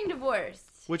parents are getting divorced.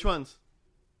 Which ones?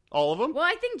 All of them? Well,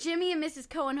 I think Jimmy and Mrs.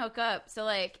 Cohen hook up. So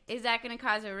like, is that going to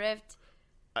cause a rift?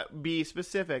 Be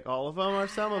specific. All of them or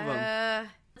some of them?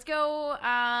 Let's go.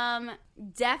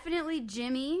 Definitely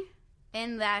Jimmy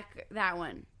in that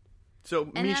one.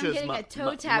 So And Misha's then I'm getting a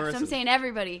toe tap. So I'm Marissa's. saying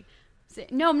everybody.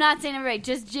 No, I'm not saying everybody.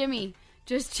 Just Jimmy.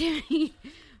 Just Jimmy.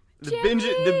 The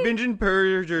Bingin'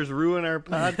 Purgers ruin our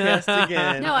podcast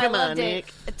again. No, I Come on, loved Nick.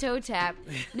 it. A toe tap.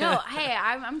 No, hey,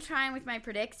 I'm trying with my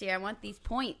predicts here. I want these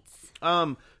points.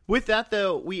 With that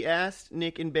though, we asked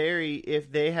Nick and Barry if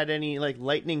they had any like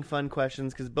lightning fun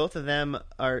questions because both of them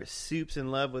are soups in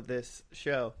love with this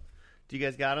show. Do you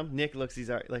guys got them? Nick looks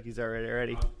like he's already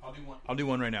ready. I'll do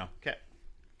one right now. Okay,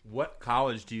 What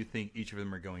college do you think each of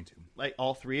them are going to? like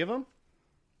all 3 of them.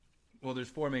 Well, there's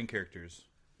 4 main characters.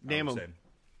 Name I would 'em.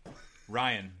 say.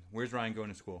 Ryan. Where's Ryan going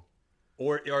to school?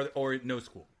 Or no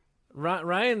school?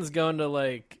 Ryan's going to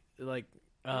like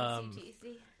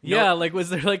CTC. yeah, like was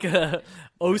there like a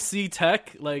OC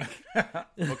Tech like Okay.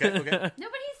 No, but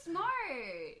he's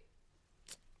smart.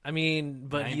 I mean,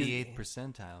 but 98th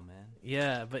percentile, man.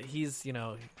 yeah, but he's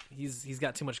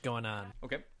got too much going on.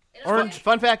 Okay. Orange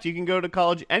Fun fact: you can go to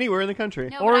college anywhere in the country.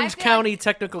 No, but Orange I feel County like-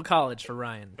 Technical College for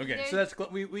Ryan. Okay, so that's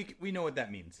we know what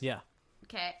that means. Yeah.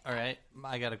 Okay. All right,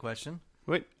 I got a question.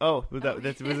 Wait. Oh, was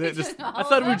it? Just I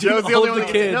thought we were Joe's the all only of one. the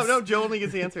that kids. gets, no, Joe only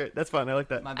gets to answer it. That's fine. I like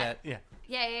that. My bad. Yeah.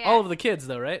 Yeah. All of the kids,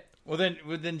 though, right? Well,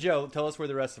 then Joe, tell us where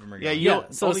the rest of them are Yeah, going. you Yeah,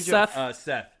 don't. so only Joe.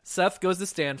 Seth Seth. goes to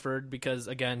Stanford because,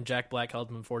 again, Jack Black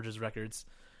helped him forge his records.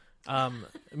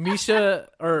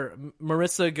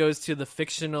 Marissa goes to the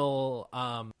fictional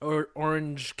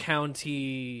Orange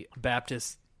County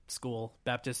Baptist School,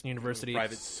 Baptist University.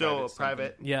 Private. So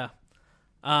private. Yeah.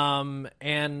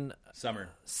 And Summer.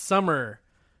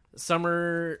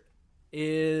 Summer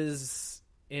is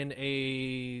in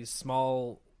a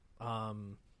small,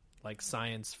 like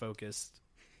science-focused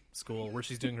school where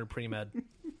she's doing her pre-med.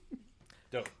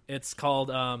 Dope. It's called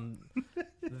the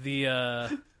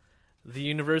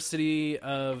University I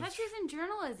of thought she was in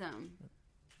journalism.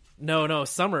 no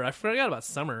Summer. I forgot about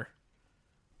Summer.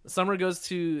 Summer goes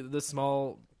to the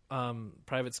small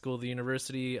private school, the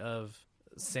University of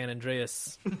San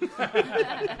Andreas. All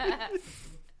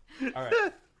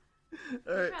right.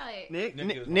 Probably.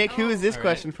 Nick, who is this All right.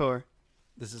 question for?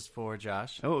 This is for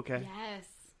Josh. Oh, okay. Yes.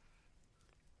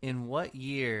 In what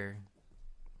year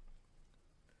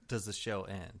does the show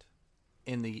end?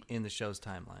 In the show's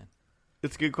timeline.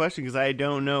 It's a good question because I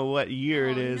don't know what year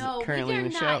it is no, currently in the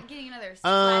We're show. not getting another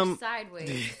splash Um,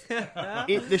 sideways.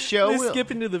 The show They will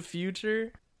skip into the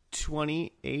future.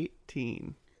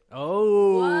 2018.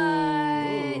 Oh,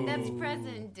 What? That's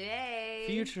present day.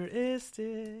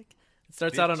 futuristic. It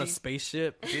starts out on a 15?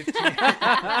 spaceship. It's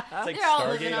like They're all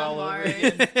living Stargate on all over. Mars.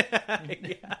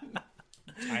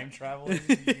 Time travel.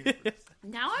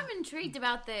 Now I'm intrigued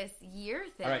about this year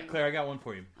thing. All right, Claire, I got one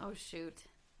for you. Oh shoot.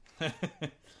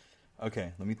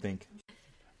 Okay, let me think.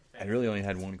 I really only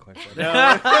had one question. All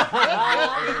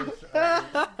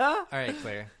right,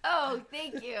 Claire. Oh,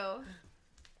 thank you.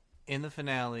 In the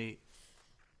finale,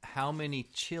 how many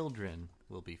children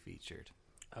will be featured?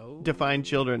 Oh, Define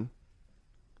children.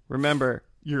 Remember,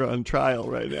 you're on trial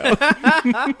right now.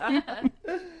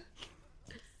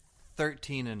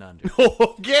 13 and under.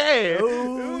 Okay.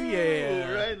 oh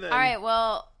yeah. Right then. All right.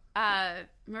 Well,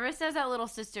 Marissa has that little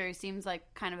sister who seems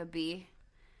like kind of a B.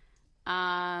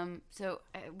 So,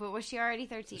 but was she already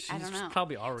 13? I don't know.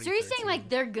 Probably already. So you're saying 13. like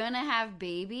they're gonna have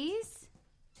babies?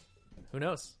 Who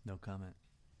knows? No comment.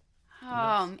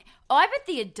 Oh, I bet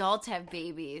the adults have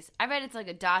babies. I bet it's like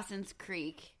a Dawson's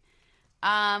Creek.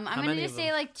 I'm gonna many just of say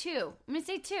them? like 2. I'm gonna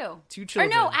say 2. 2 Or children.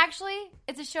 no, actually,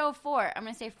 it's a show of 4. I'm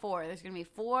gonna say 4. There's gonna be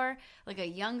 4, like a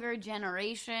younger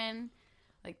generation,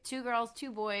 like 2 girls,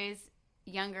 2 boys,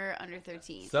 younger, under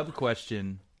 13. Sub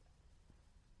question: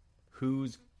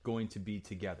 who's going to be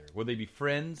together? Will they be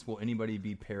friends? Will anybody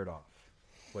be paired off?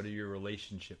 What are your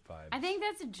relationship vibes? I think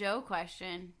that's a Joe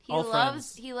question. He All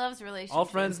loves friends. he loves relationships. All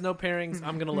friends, no pairings.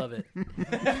 I'm gonna love it.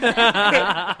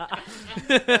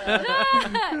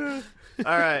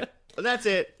 All right. Well, that's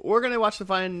it. We're going to watch the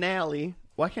finale.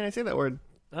 Why can't I say that word?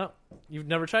 Oh, you've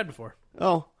never tried before.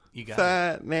 Oh. You got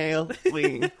it. Finale.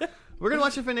 We're going to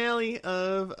watch the finale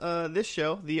of this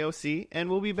show, The OC, and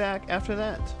we'll be back after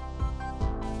that.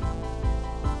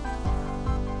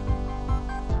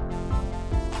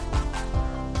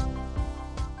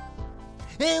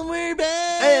 And we're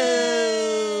back.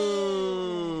 Oh,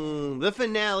 the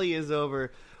finale is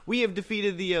over. We have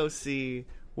defeated the OC.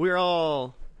 We're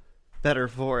all better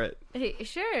for it. Hey,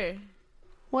 sure.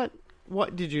 What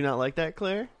did you not like that,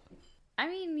 Claire? I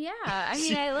mean, yeah. I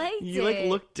mean, I liked You it.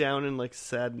 looked down in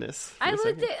sadness. For I a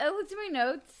looked second. at my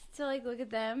notes to look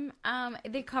at them.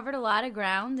 They covered a lot of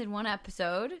ground in one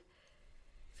episode. I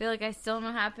feel like I still don't know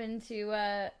what happened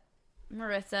to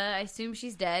Marissa. I assume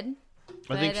she's dead.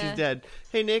 I think but, she's dead.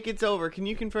 Hey Nick, it's over. Can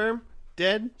you confirm?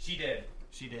 Dead? She did.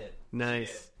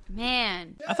 Nice.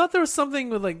 Man, I thought there was something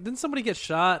with didn't somebody get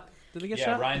shot? Did they get Yeah,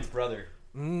 shot? Ryan's brother.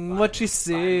 What you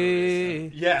see?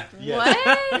 Yeah. what?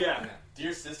 Yeah.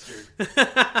 Dear sister.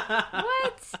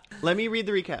 What? Let me read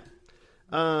the recap.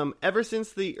 Ever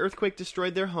since the earthquake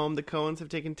destroyed their home, the Coens have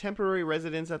taken temporary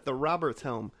residence at the Roberts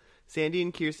home. Sandy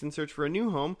and Kirsten search for a new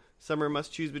home. Summer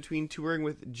must choose between touring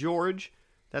with George,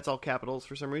 that's all capitals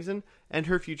for some reason, and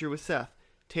her future with Seth.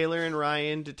 Taylor and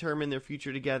Ryan determine their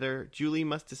future together. Julie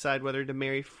must decide whether to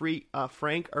marry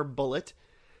Frank or Bullet.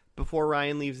 Before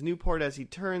Ryan leaves Newport, as he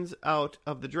turns out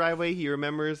of the driveway, he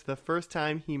remembers the first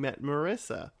time he met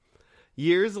Marissa.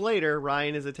 Years later,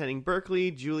 Ryan is attending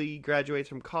Berkeley. Julie graduates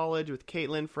from college with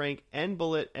Caitlin, Frank, and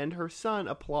Bullet, and her son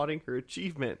applauding her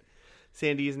achievement.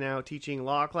 Sandy is now teaching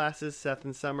law classes. Seth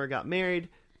and Summer got married,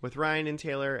 with Ryan and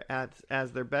Taylor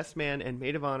as their best man and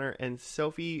maid of honor, and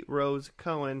Sophie Rose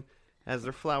Cohen as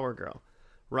their flower girl.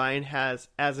 Ryan has,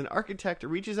 as an architect,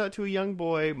 reaches out to a young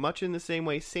boy much in the same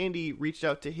way Sandy reached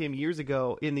out to him years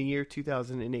ago in the year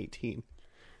 2018.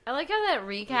 I like how that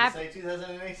recap. Say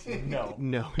 2018? No.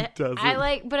 No, it doesn't. I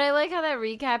like how that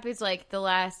recap is like the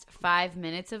last 5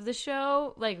 minutes of the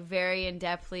show, like very in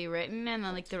depthly written, and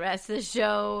then like the rest of the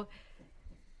show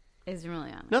isn't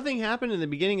really on it. Nothing happened in the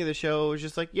beginning of the show. It was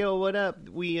just like, yo, what up?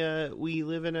 We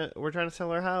live we're trying to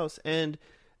sell our house, and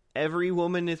every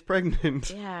woman is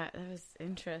pregnant. Yeah, that was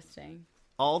interesting.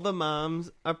 All the moms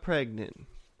are pregnant.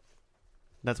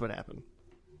 That's what happened.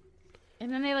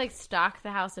 And then they like stalked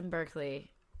the house in Berkeley.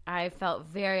 I felt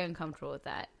very uncomfortable with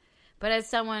that. But as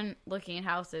someone looking at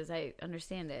houses, I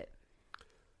understand it.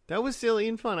 That was silly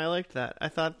and fun. I liked that. I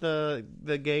thought the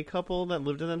gay couple that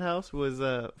lived in that house was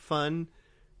fun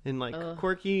and like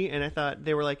quirky, and I thought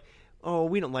they were like, oh,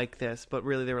 we don't like this, but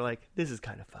really they were like, this is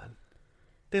kind of fun.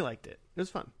 They liked it. It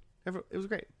was fun. It was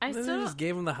great. I Then still they just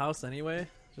gave him the house anyway.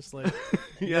 Just like,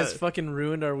 you Yeah. guys fucking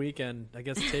ruined our weekend. I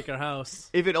guess take our house.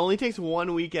 If it only takes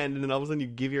one weekend and then all of a sudden you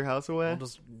give your house away,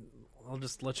 I'll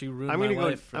just let you ruin I'm my gonna go.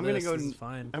 life. For I'm this. gonna go. This is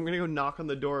fine. I'm gonna go knock on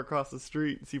the door across the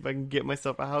street and see if I can get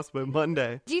myself a house by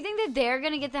Monday. Do you think that they're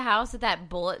gonna get the house that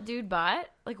bullet dude bought?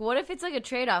 Like, what if it's like a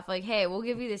trade off? Like, hey, we'll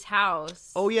give you this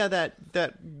house. Oh yeah, that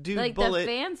dude like Bullet, the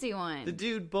fancy one. the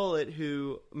dude Bullet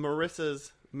who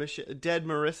dead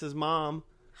Marissa's mom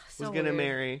was So gonna weird.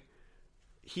 marry.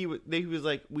 He was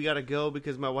like, we gotta go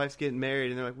because my wife's getting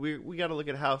married, and they're like, we gotta look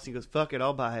at a house. He goes, fuck it,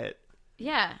 I'll buy it.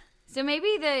 Yeah. So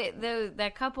maybe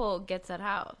that couple gets that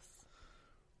house.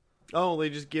 Oh, they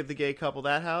just give the gay couple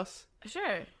that house.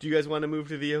 Sure. Do you guys want to move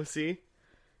to the OC?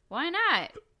 Why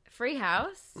not? Free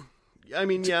house. I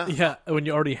mean, yeah, Yeah, when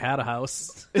you already had a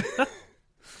house.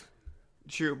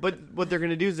 true. But what they're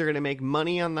gonna do is they're gonna make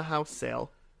money on the house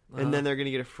sale, and then they're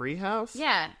gonna get a free house.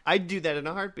 Yeah. I'd do that in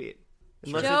a heartbeat.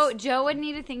 Unless Joe would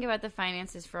need to think about the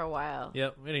finances for a while.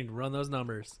 Yep, we need to run those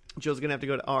numbers. Joe's gonna have to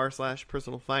go to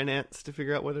r/personal finance to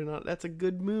figure out whether or not that's a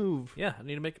good move. Yeah, I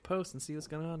need to make a post and see what's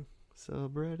going on.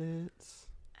 Subreddits.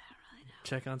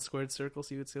 Check on Squared Circle,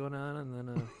 see what's going on, and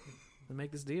then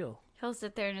make this deal. He'll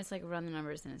sit there and just like run the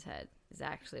numbers in his head. Is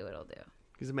actually what he'll do.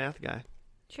 He's a math guy.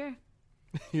 Sure.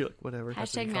 You're like, whatever.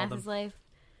 Hashtag call math them. is life.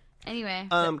 Anyway.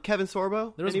 Kevin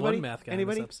Sorbo. There was Anybody? one math guy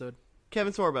Anybody? in this episode.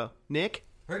 Kevin Sorbo. Nick.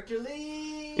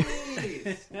 Hercules!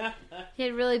 He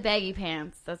had really baggy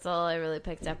pants. That's all I really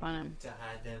picked up on him. to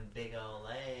hide them big old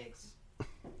legs.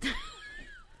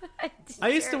 I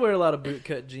used to wear a lot of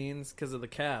bootcut jeans because of the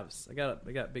calves. I got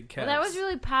big calves. Well, that was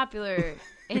really popular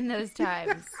in those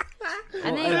times.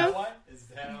 And Well, they, What? Is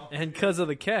that all? and because of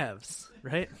the calves,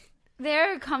 right?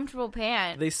 they're comfortable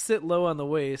pants. They sit low on the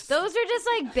waist. Those are just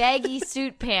like baggy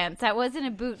suit pants. That wasn't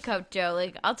a boot coat, Joe.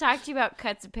 Like, I'll talk to you about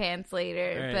cuts of pants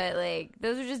later, Right. but like,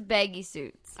 those are just baggy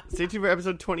suits. Stay tuned for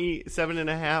episode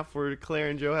 27.5 where Claire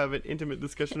and Joe have an intimate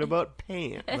discussion about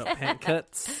pants. About pant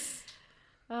cuts.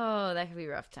 Oh, that could be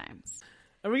rough times.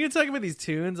 Are we gonna talk about these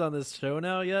tunes on this show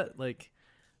now yet? Like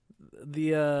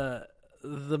the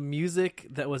music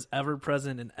that was ever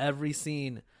present in every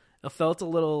scene, it felt a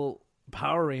little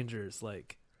Power Rangers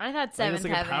like. I thought It Seventh was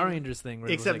like a Heaven. Power Rangers thing. Where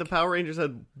it was Except like, the Power Rangers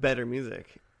had better music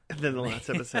than the last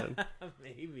episode.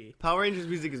 maybe. Power Rangers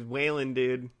music is wailing,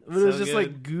 dude. But it was So just good.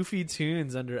 like goofy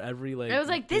tunes under every like. It was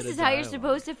like, this bit is of how you're dialogue.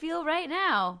 supposed to feel right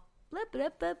now. Blip,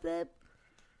 blip, blip, blip.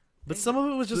 But some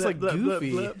of it was just Blip, like blip, blip,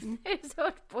 goofy. blip. There's so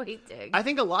much pointing. I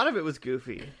think a lot of it was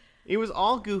goofy. It was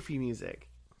all goofy music.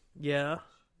 Yeah.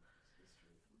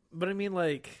 But I mean,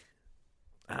 like,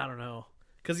 I don't know.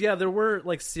 Because, yeah, there were,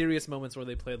 like, serious moments where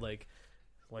they played, like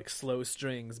slow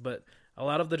strings. But a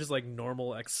lot of the just, like,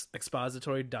 normal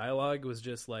expository dialogue was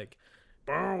just, like...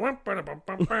 That's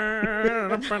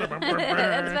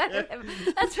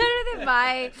better than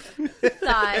my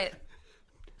thought.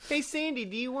 Hey Sandy,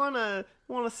 do you want a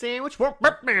sandwich?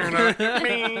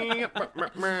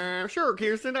 Sure,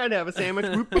 Kirsten, I'd have a sandwich.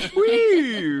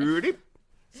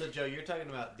 So, Joe, you're talking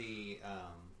about the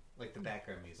like the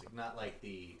background music, not like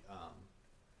the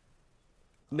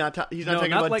He's not No, talking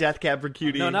not about like- Death Cab for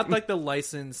Cutie. No, not like the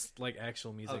licensed, like,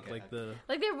 actual music. Okay, like the...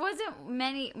 Like, there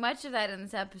wasn't much of that in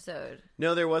this episode.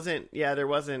 No, there wasn't. Yeah, there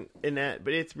wasn't in that.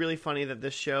 But it's really funny that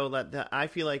this show. That I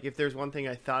feel like if there's one thing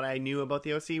I thought I knew about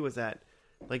the OC was that,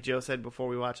 like Joe said before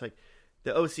we watched, like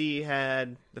the OC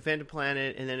had the Phantom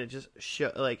Planet, and then it just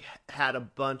had a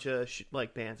bunch of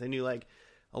like bands. I knew like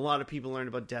a lot of people learned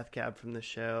about Death Cab from the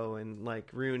show, and like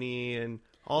Rooney and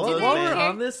all Do those they While bands. we're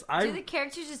on this, Do the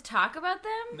characters just talk about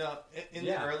them? no. In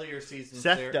Yeah. the earlier seasons,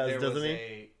 Seth there, does, there doesn't was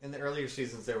he? in the earlier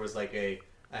seasons, there was like a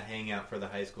hangout for the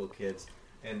high school kids,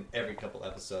 and every couple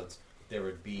episodes there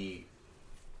would be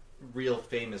real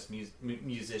famous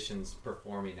musicians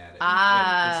performing at it.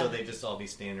 Ah. And so they just all be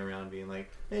standing around being like,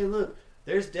 hey, look,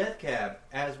 there's Death Cab,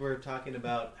 as we're talking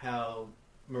about how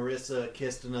Marissa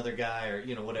kissed another guy, or,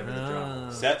 you know, whatever the drama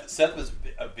was. Seth was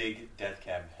a big Death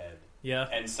Cab head. Yeah.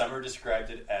 And Summer described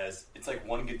it as, it's like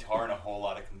one guitar and a whole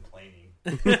lot of complaining.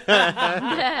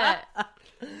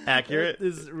 Accurate. That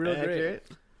is real Accurate.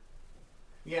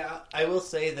 Yeah, I will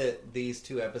say that these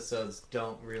 2 episodes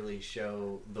don't really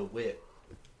show the wit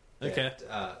that,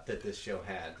 that this show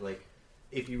had. Like,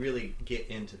 if you really get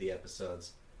into the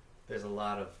episodes, there's a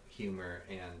lot of humor,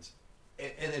 and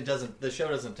it doesn't. The show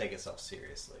doesn't take itself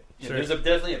seriously. Yeah, there's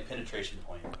definitely a penetration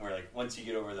point where, like, once you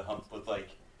get over the hump with, like,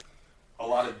 a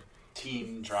lot of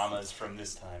teen dramas from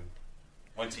this time,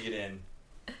 once you get in,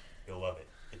 you'll love it.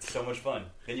 It's so much fun.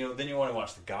 Then you want to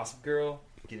watch The Gossip Girl.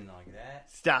 Get in like that.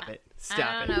 Stop it. Stop it.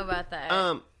 I don't know about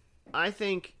that. I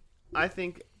think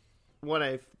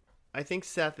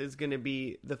Seth is going to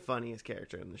be the funniest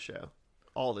character in the show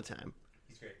all the time.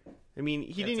 He's great. I mean,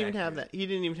 he didn't even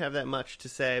have that much to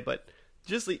say, but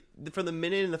just from the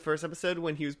minute in the first episode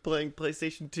when he was playing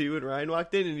PlayStation 2 and Ryan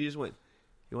walked in and he just went,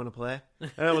 "You want to play?"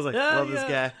 And I was like, "Love this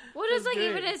guy." What is like great.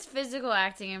 even his physical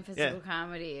acting and physical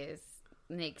comedy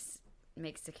makes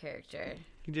the character.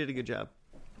 He did a good job.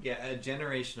 Yeah, a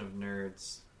generation of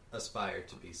nerds aspire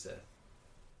to be Seth.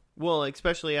 Well, like,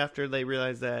 especially after they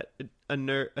realized that a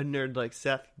nerd like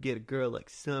Seth could get a girl like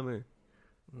Summer.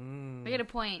 I get a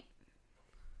point.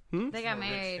 They got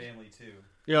married. Family too.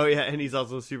 Oh yeah, and he's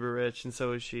also super rich, and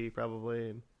so is she probably.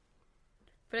 And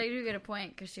But I do get a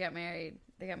point because she got married.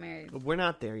 They got married. we're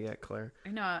not there yet, Claire. I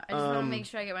know. I just want to make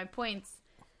sure I get my points.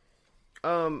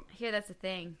 I hear that's a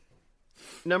thing.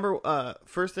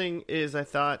 First thing is I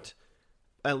thought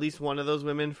at least one of those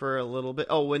women for a little bit.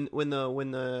 Oh, when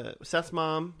the Seth's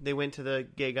mom, they went to the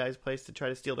gay guy's place to try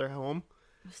to steal their home.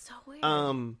 It was so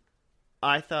weird.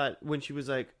 I thought when she was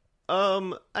like,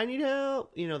 I need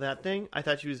help, you know, that thing, I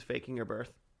thought she was faking her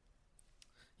birth.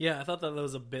 Yeah, I thought that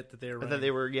was a bit that they were running.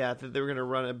 I thought they were going to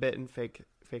run a bit and fake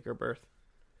her birth.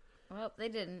 Well, they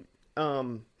didn't.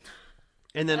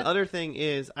 And then other thing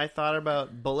is I thought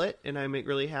about Bullet, and I'm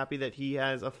really happy that he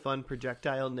has a fun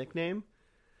projectile nickname.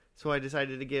 So I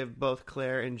decided to give both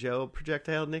Claire and Joe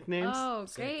projectile nicknames. Oh,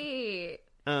 great.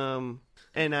 And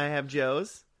I have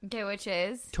Joe's Okay, which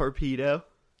is? Torpedo.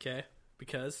 Okay,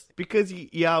 because Because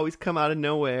you always come out of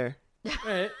nowhere.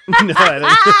 right. No,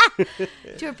 I don't.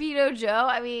 Torpedo Joe?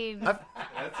 I mean,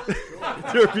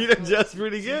 Torpedo Joe's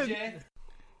pretty good.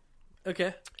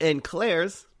 Okay. And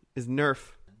Claire's is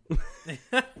Nerf. what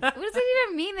does it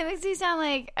even mean? That makes me sound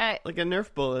like Like a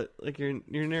Nerf bullet. Like your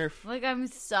Nerf. like I'm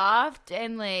soft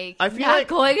and like I feel not like-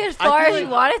 going as I far feel as you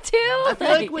like- wanted to. I feel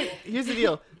like here's the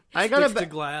deal. I Sticks to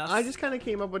glass. I just kind of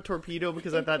came up with Torpedo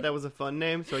because I thought that was a fun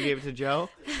name, so I gave it to Joe.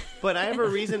 But I have a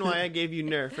reason why I gave you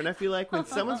Nerf, and I feel like when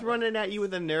someone's running at you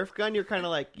with a Nerf gun, you're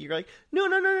like no,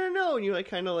 and you like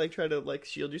kind of like try to like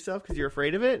shield yourself because you're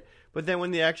afraid of it. But then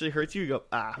when they actually hurt you, you go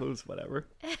it was whatever.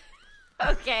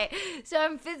 Okay, so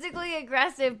I'm physically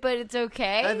aggressive, but it's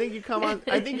okay. I think you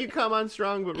come on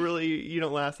strong, but really you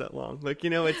don't last that long. Like, you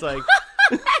know, it's like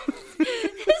This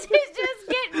is just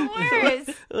getting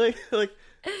worse. like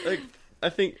I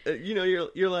think you know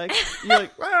you're like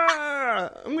 "Rah,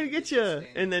 I'm gonna get you,"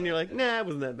 and then you're like, nah, it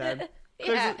wasn't that bad.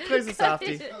 Claire's a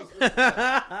softie.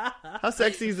 How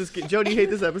sexy is this kid? Joe, do you hate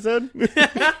this episode?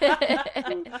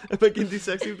 If I can do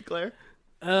sexy with Claire.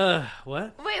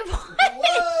 What? Wait, what?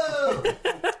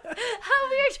 How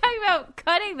we were talking about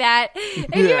cutting that,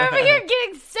 and you're over here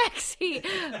getting sexy.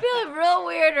 I'm feeling real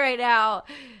weird right now.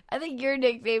 I think your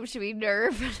nickname should be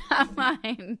Nerf, not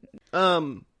mine.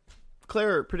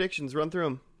 Claire, predictions, run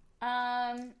through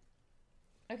them.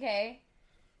 Okay.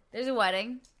 There's a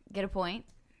wedding. Get a point.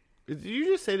 Did you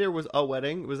just say there was a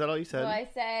wedding? Was that all you said? So I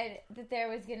said that there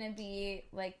was going to be,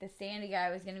 like, the Sandy guy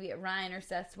was going to be at Ryan or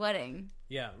Seth's wedding.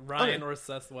 Yeah, Ryan Okay. or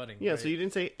Seth's wedding. Yeah, right. so you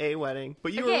didn't say a wedding,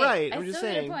 but you Okay, were right. I I'm just still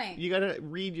get a saying point. you gotta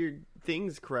read your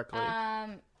things correctly.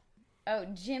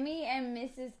 Jimmy and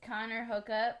Mrs. Connor hook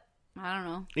up. I don't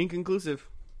know. Inconclusive.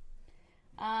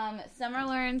 Summer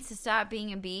learns to stop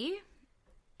being a bee.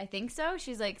 I think so.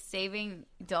 She's like saving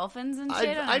dolphins and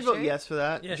shit. I'd vote yes for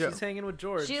that. Yeah, Joe. she's hanging with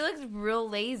George. She looks real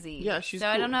lazy. Yeah, she's So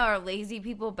I cool. don't know. Are lazy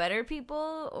people better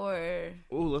people or?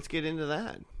 Oh, let's get into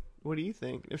that. What do you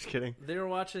think? I'm just kidding. They were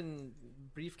watching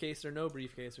Briefcase or No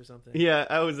Briefcase or something. Yeah,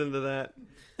 I was into that.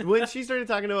 When she started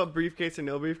talking about briefcase or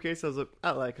no briefcase, I was like, I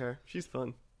like her. She's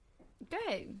fun.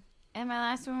 Good. And my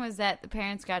last one was that the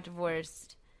parents got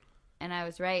divorced, and I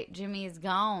was right. Jimmy is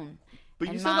gone, But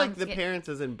you And said like moms the get- parents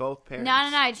as in both parents. No,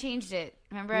 I changed it.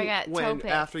 Remember, I got toe when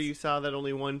picked. after you saw that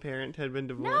only one parent had been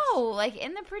divorced. No, like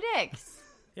in the predicts.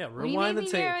 Yeah, When you made rewind the me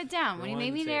tape. narrow it down. When you Rewind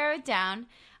made me the tape. narrow it down,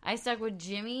 I stuck with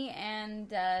Jimmy and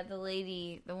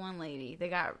the one lady that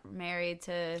got married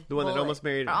to The one that Bullet. almost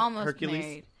married Or almost Hercules?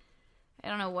 married. I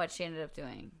don't know what she ended up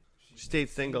doing. She stayed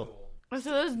single.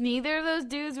 So neither of those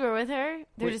dudes were with her.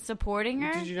 They're Wait, just supporting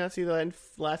her. Did you not see the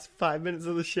last 5 minutes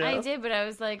of the show? I did, but I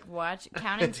was like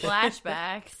counting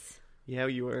flashbacks. Yeah,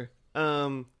 you were.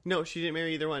 No, she didn't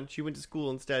marry either one. She went to school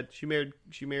instead. She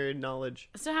married knowledge.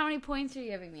 So how many points are you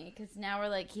giving me? Because now we're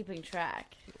like keeping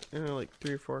track. I don't know, like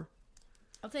 3 or 4.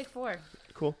 I'll take 4.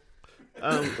 Cool. We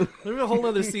have a whole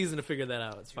other season to figure that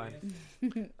out. It's fine.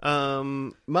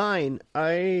 Mine.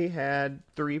 I had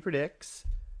 3 predicts.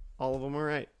 All of them were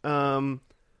right.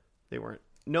 They weren't.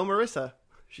 No, Marissa.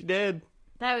 She did.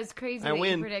 That was crazy. I that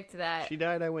win. You predict that. She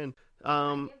died. I win.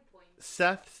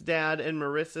 Seth's dad and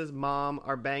Marissa's mom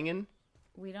are banging.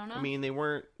 We don't know. I mean, they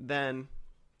weren't then.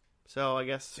 So I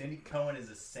guess Sandy Cohen is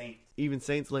a saint. even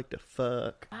saints like to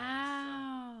fuck.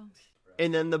 Wow.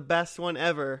 And then the best one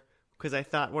ever, because I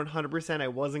thought 100% I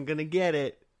wasn't going to get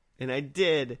it, and I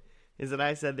did, is that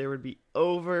I said there would be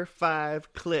over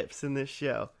 5 clips in this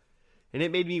show. And it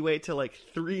made me wait till like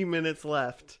 3 minutes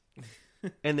left,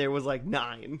 and there was like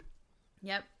 9.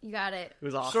 Yep, you got it. It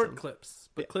was awesome. Short clips,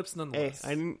 but clips Hey, nonetheless.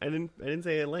 I didn't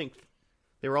say a length.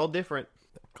 They were all different.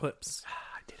 Clips.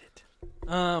 I did it.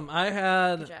 I Good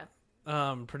had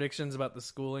job. predictions about the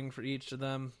schooling for each of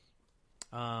them,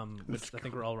 which I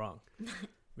think were all wrong.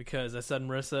 Because I said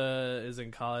Marissa is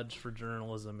in college for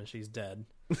journalism and she's dead.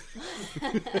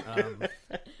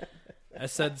 I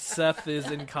said Seth is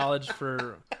in college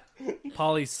for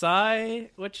poli-sci,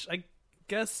 which I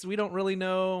guess we don't really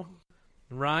know.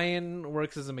 Ryan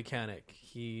works as a mechanic.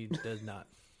 He does not.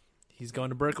 He's going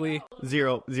to Berkeley.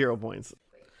 0 points.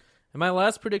 And my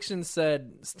last prediction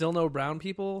said still no brown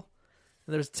people.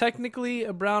 And there's technically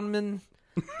a brown man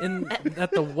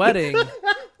at the wedding,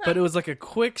 but it was like a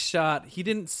quick shot. He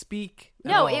didn't speak. at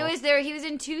No, all. it was there. He was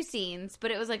in 2 scenes,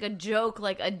 but it was like a joke,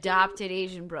 like adopted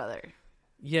Asian brother.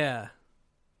 Yeah.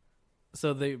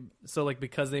 So like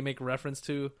because they make reference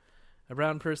to a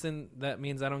brown person, that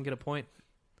means I don't get a point.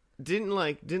 Didn't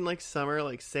Summer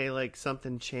like say like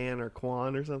something Chan or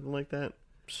Kwan or something like that?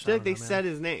 I feel I like they don't know, man. said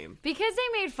his name. Because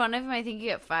they made fun of him, I think you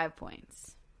get 5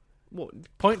 points. Well,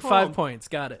 0.5 points.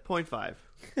 Got it. 0.5.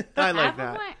 I like Half a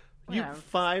that. point? You Whatever.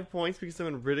 5 points because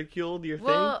someone ridiculed your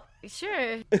Well,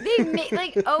 sure. They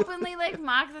like openly like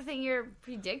mock the thing you're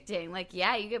predicting. Like,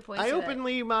 yeah, you get thing. points. I for that.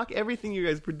 openly mock everything you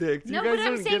guys predict. No, you guys but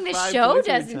I'm don't saying get the 5 show points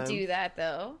every doesn't time. do that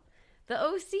though. The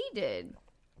OC did.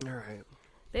 All right.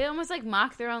 They almost like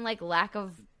mock their own like lack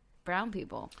of brown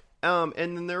people. And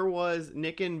then there was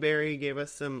Nick and Barry gave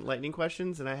us some lightning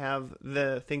questions, and I have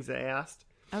the things that I asked.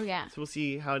 Oh yeah. So we'll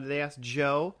see how did they ask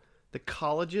Joe the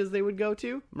colleges they would go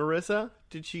to. Marissa,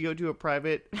 did she go to a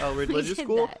private religious did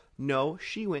school? that. No,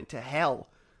 she went to hell,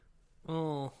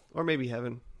 Oh or maybe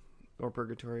heaven, or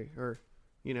purgatory, or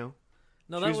no,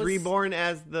 she that was reborn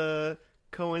as the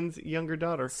Cohen's younger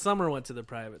daughter. Summer went to the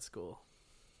private school.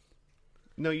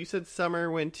 No, you said Summer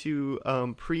went to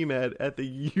pre-med at the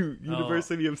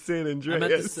University of San I meant to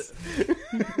Andreas.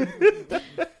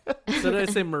 So did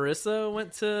I say Marissa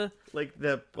went to? like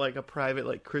a private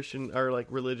like Christian or like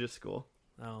religious school.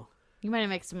 Oh, You might have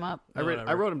mixed them up. I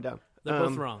whatever. wrote them down. they're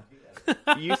both wrong.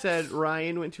 You said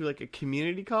Ryan went to like a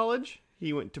community college.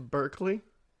 He went to Berkeley.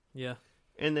 Yeah.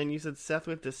 And then you said Seth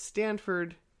went to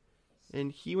Stanford,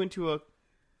 and he went to a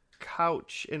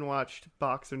couch and watched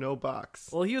Box or No Box.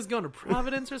 Well, he was going to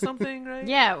Providence or something, right?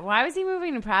 Yeah. Why was he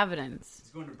moving to Providence?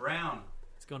 He's going to Brown.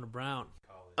 He's going to Brown.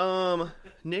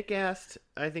 Nick asked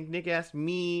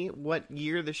me what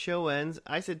year the show ends.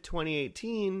 I said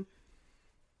 2018.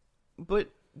 But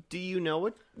do you know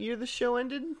what year the show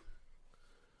ended?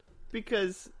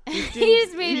 Because you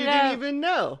just made it didn't up. even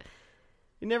know.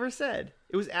 You never said.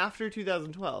 It was after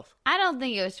 2012. I don't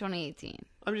think it was 2018.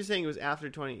 I'm just saying it was after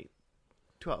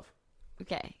 2012.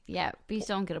 Okay. Yeah. Beast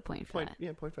don't get a point for that.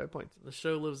 0.5 points. The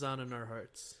show lives on in our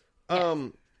hearts.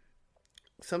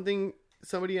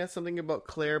 Somebody asked something about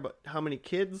Claire, but how many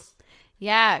kids?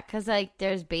 Yeah, because like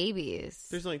there's babies.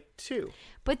 There's only 2.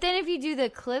 But then if you do the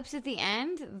clips at the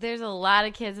end, there's a lot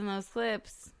of kids in those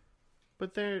clips.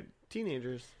 But they're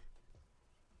teenagers.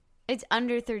 It's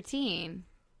under 13.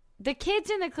 The kids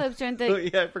in the clips aren't Oh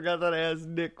the. yeah, I forgot that I asked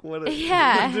Nick what a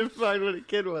Yeah. define what a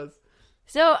kid was.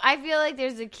 So I feel like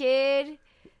there's a kid,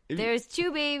 If you- there's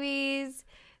 2 babies,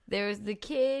 There was the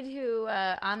kid who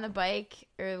on the bike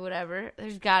or whatever.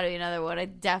 There's got to be another one. I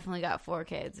definitely got 4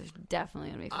 kids. There's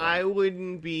definitely gonna be 4. I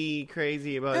wouldn't be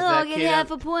crazy about I'll that get kid.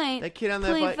 half a point. That kid on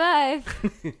that bike.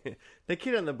 0.5. The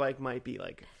kid on the bike might be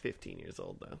like 15 years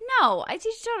old though. No, I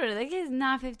teach children. That kid's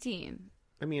not 15.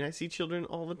 I mean, I see children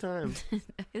all the time.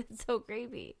 That's so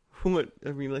creepy. What?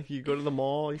 I mean, like you go to the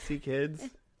mall, you see kids,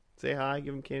 say hi,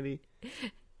 give them candy.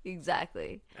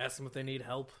 Exactly. Ask them if they need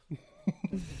help.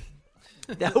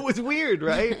 That was weird,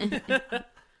 right?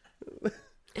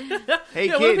 Hey,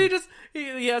 Yeah, what if kid.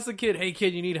 he asks the kid, "Hey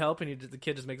kid, you need help?" And the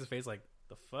kid just makes a face like,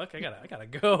 "The fuck? I gotta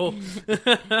go."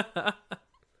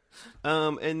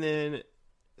 And then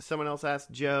someone else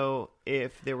asked Joe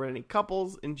if there were any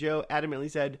couples, and Joe adamantly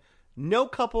said, "No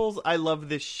couples. I love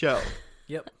this show."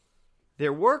 Yep.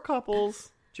 There were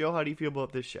couples. Joe, how do you feel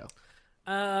about this show?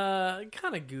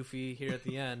 Kind of goofy here at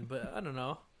the end, but I don't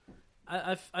know.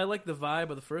 I like the vibe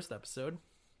of the first episode.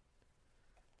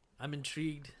 I'm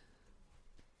intrigued.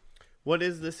 What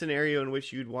is the scenario in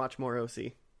which you'd watch more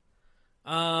OC?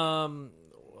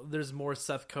 There's more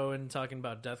Seth Cohen talking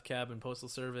about Death Cab and Postal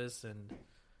Service, and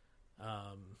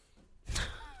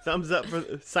Thumbs up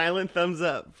for silent thumbs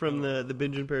up from the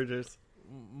Binge and Purgers.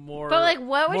 more. But, like,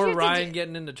 what would more you have to Ryan do-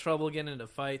 getting into trouble, getting into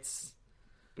fights.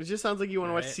 It just sounds like you want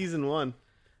to watch Right. season 1.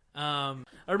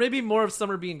 Or maybe more of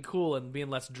Summer being cool and being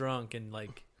less drunk and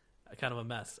like kind of a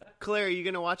mess. Claire, are you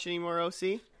gonna watch any more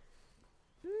OC?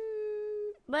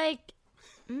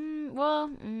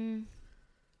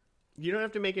 You don't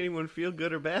have to make anyone feel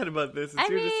good or bad about this. It's I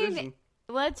your mean, decision.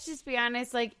 let's just be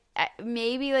honest. Like,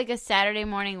 maybe like a Saturday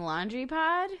morning laundry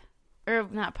pod. Or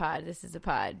not pod, this is a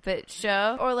pod, but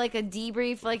show. Or like a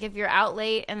debrief, like if you're out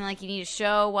late and like you need a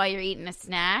show while you're eating a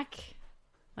snack.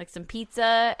 Like some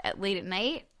pizza late at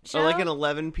night show. Or like an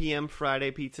 11 p.m. Friday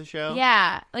pizza show?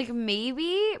 Yeah, like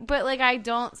maybe, but like I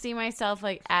don't see myself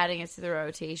like adding it to the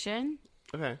rotation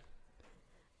Okay,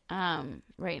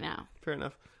 right now. fair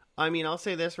enough. I mean, I'll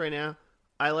say this right now.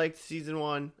 I liked season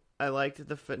 1. I liked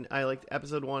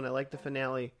episode 1. I liked the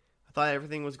finale. I thought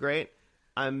everything was great.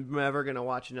 I'm never going to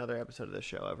watch another episode of this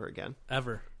show ever again.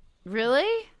 Ever. Really?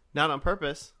 Not on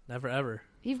purpose. Never ever.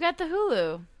 You've got the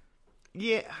Hulu.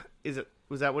 Yeah.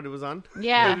 Was that what it was on?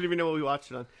 Yeah. I didn't even know what we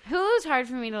watched it on. Hulu's hard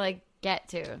for me to like get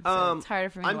to. So it's harder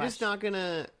for me to I'm watch. just not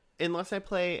gonna, unless I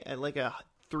play at like a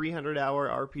 300-hour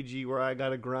RPG where I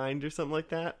gotta grind or something like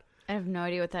that. I have no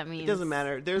idea what that means. It doesn't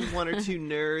matter. There's one or two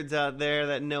nerds out there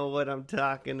that know what I'm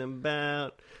talking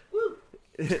about.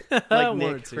 Like One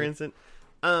or Nick, two. for instance.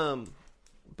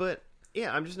 But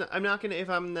yeah,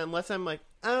 unless I'm like,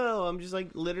 oh, I'm just like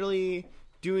literally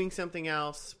doing something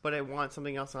else, but I want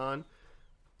something else on.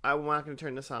 I'm not going to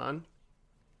turn this on.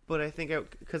 But I think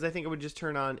I would just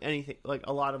turn on anything, like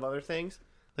a lot of other things,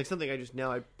 like something I just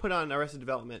know. I put on Arrested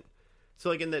Development. So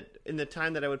like in the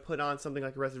time that I would put on something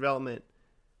like Arrested Development,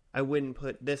 I wouldn't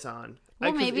put this on.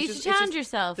 Well, maybe you should challenge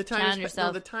yourself. The time Challenge is, yourself.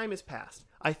 No, the time is past.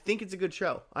 I think it's a good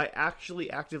show. I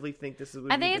actually actively think this is.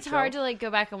 I think it's hard to like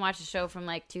go back and watch a show from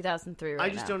like 2003. Right I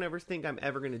just now. don't ever think I'm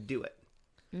ever going to do it.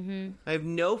 Mm-hmm. I have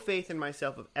no faith in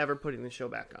myself of ever putting the show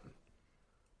back on.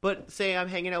 But say I'm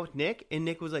hanging out with Nick, and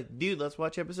Nick was like, "Dude, let's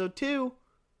watch episode 2."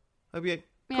 I'd be like,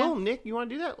 "Cool, Yeah. Nick, you want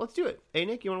to do that? Let's do it." Hey,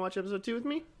 Nick, you want to watch episode 2 with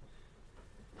me?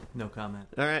 No comment.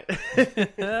 All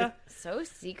right. So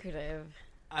secretive.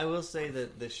 I will say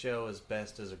that the show is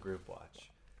best as a group watch.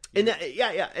 And that,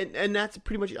 and that's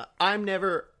pretty much. I'm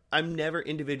never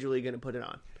individually going to put it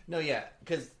on. No, yeah,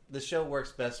 because the show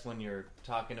works best when you're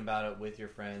talking about it with your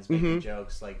friends, making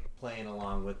jokes, like playing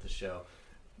along with the show.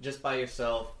 Just by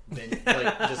yourself,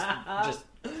 just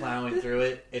plowing through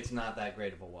it, it's not that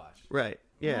great of a watch. Right.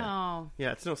 Yeah. No,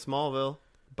 Yeah. It's no Smallville,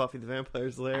 Buffy the Vampire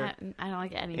Slayer, I don't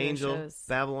like any Angel, of those shows.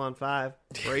 Babylon 5,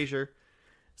 Frasier.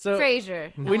 So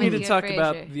Frasier. we need to Frasier. talk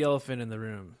about the elephant in the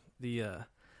room. The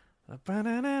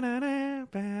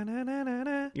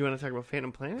You want to talk about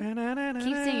Phantom Planet?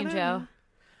 Keep singing, Joe.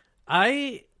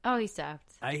 I Oh, he stopped.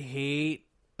 hate.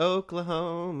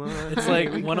 Oklahoma. It's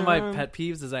like one of my pet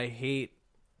peeves is I hate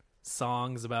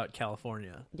songs about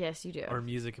California Yes, you do. or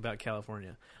music about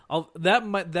California.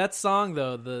 That song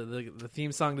though, the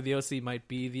theme song to the OC might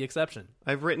be the exception.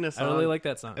 I've written a I song. really like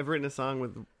that song. I've written a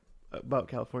song about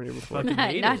California before. Fucking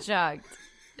hate Not it. shocked.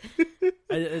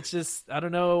 It's just I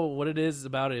don't know what it is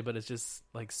about it, but it's just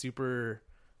like super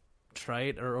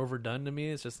trite or overdone to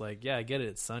me. It's just like, yeah, I get it.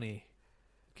 It's sunny.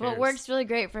 Who Well, it cares? works really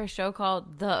great for a show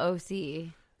called The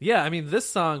OC. Yeah, I mean, this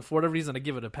song for whatever reason I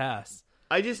give it a pass.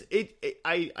 I just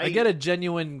I get a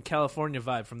genuine California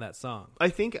vibe from that song. I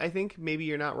think maybe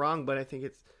you're not wrong, but I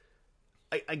think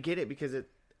I get it because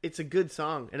it's a good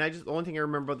song, and the only thing I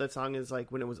remember about that song is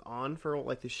like when it was on for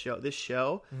like this show.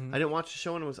 I didn't watch the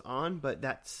show when it was on, but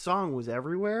that song was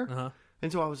everywhere,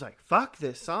 and so I was like, "Fuck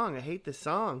this song! I hate this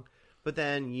song." But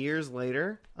then years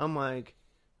later, I'm like,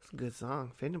 "It's a good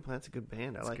song. Fade and Plant's a good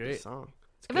band. I like this song."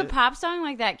 If a pop song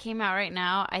like that came out right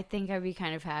now, I think I'd be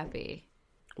kind of happy.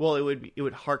 Well, it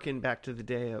would harken back to the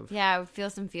day of. Yeah, I would feel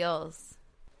some feels.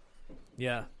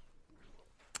 Yeah.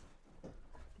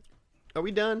 Are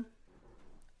we done?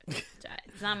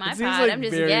 It's not my It seems pod. like I'm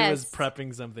just a Barry guest. was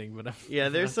prepping something, but Yeah,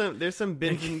 there's some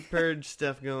binge and purge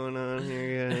stuff going on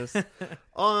here, guys.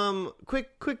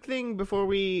 Quick thing before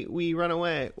we run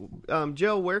away.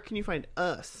 Joe, where can you find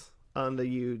us on the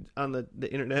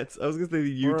internets? I was gonna say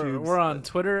the YouTube. We're on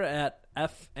Twitter at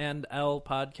FNL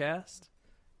Podcast,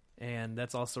 and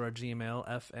that's also our Gmail,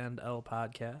 FNL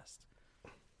Podcast.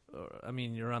 I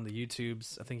mean, you're on the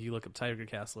YouTubes. I think you look up Tiger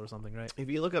Castle or something, right? If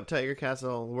you look up Tiger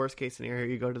Castle, worst case scenario,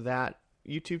 you go to that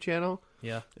YouTube channel.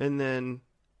 Yeah. And then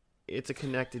it's a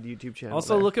connected YouTube channel.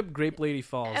 Also, there. look up Grape Lady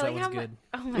Falls. I That like was good.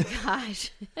 Oh my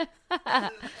gosh.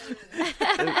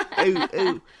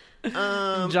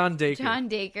 John Dacre. John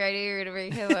Dacre. I knew you were going to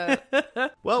bring him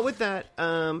up. Well, with that,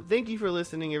 thank you for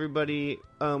listening, everybody.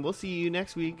 We'll see you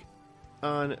next week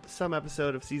on some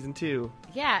episode of season 2.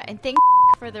 Yeah, and thank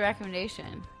for the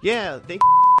recommendation. Yeah, thank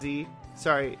you, Z.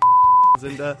 Sorry,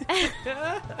 Zinda.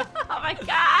 Oh my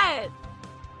god.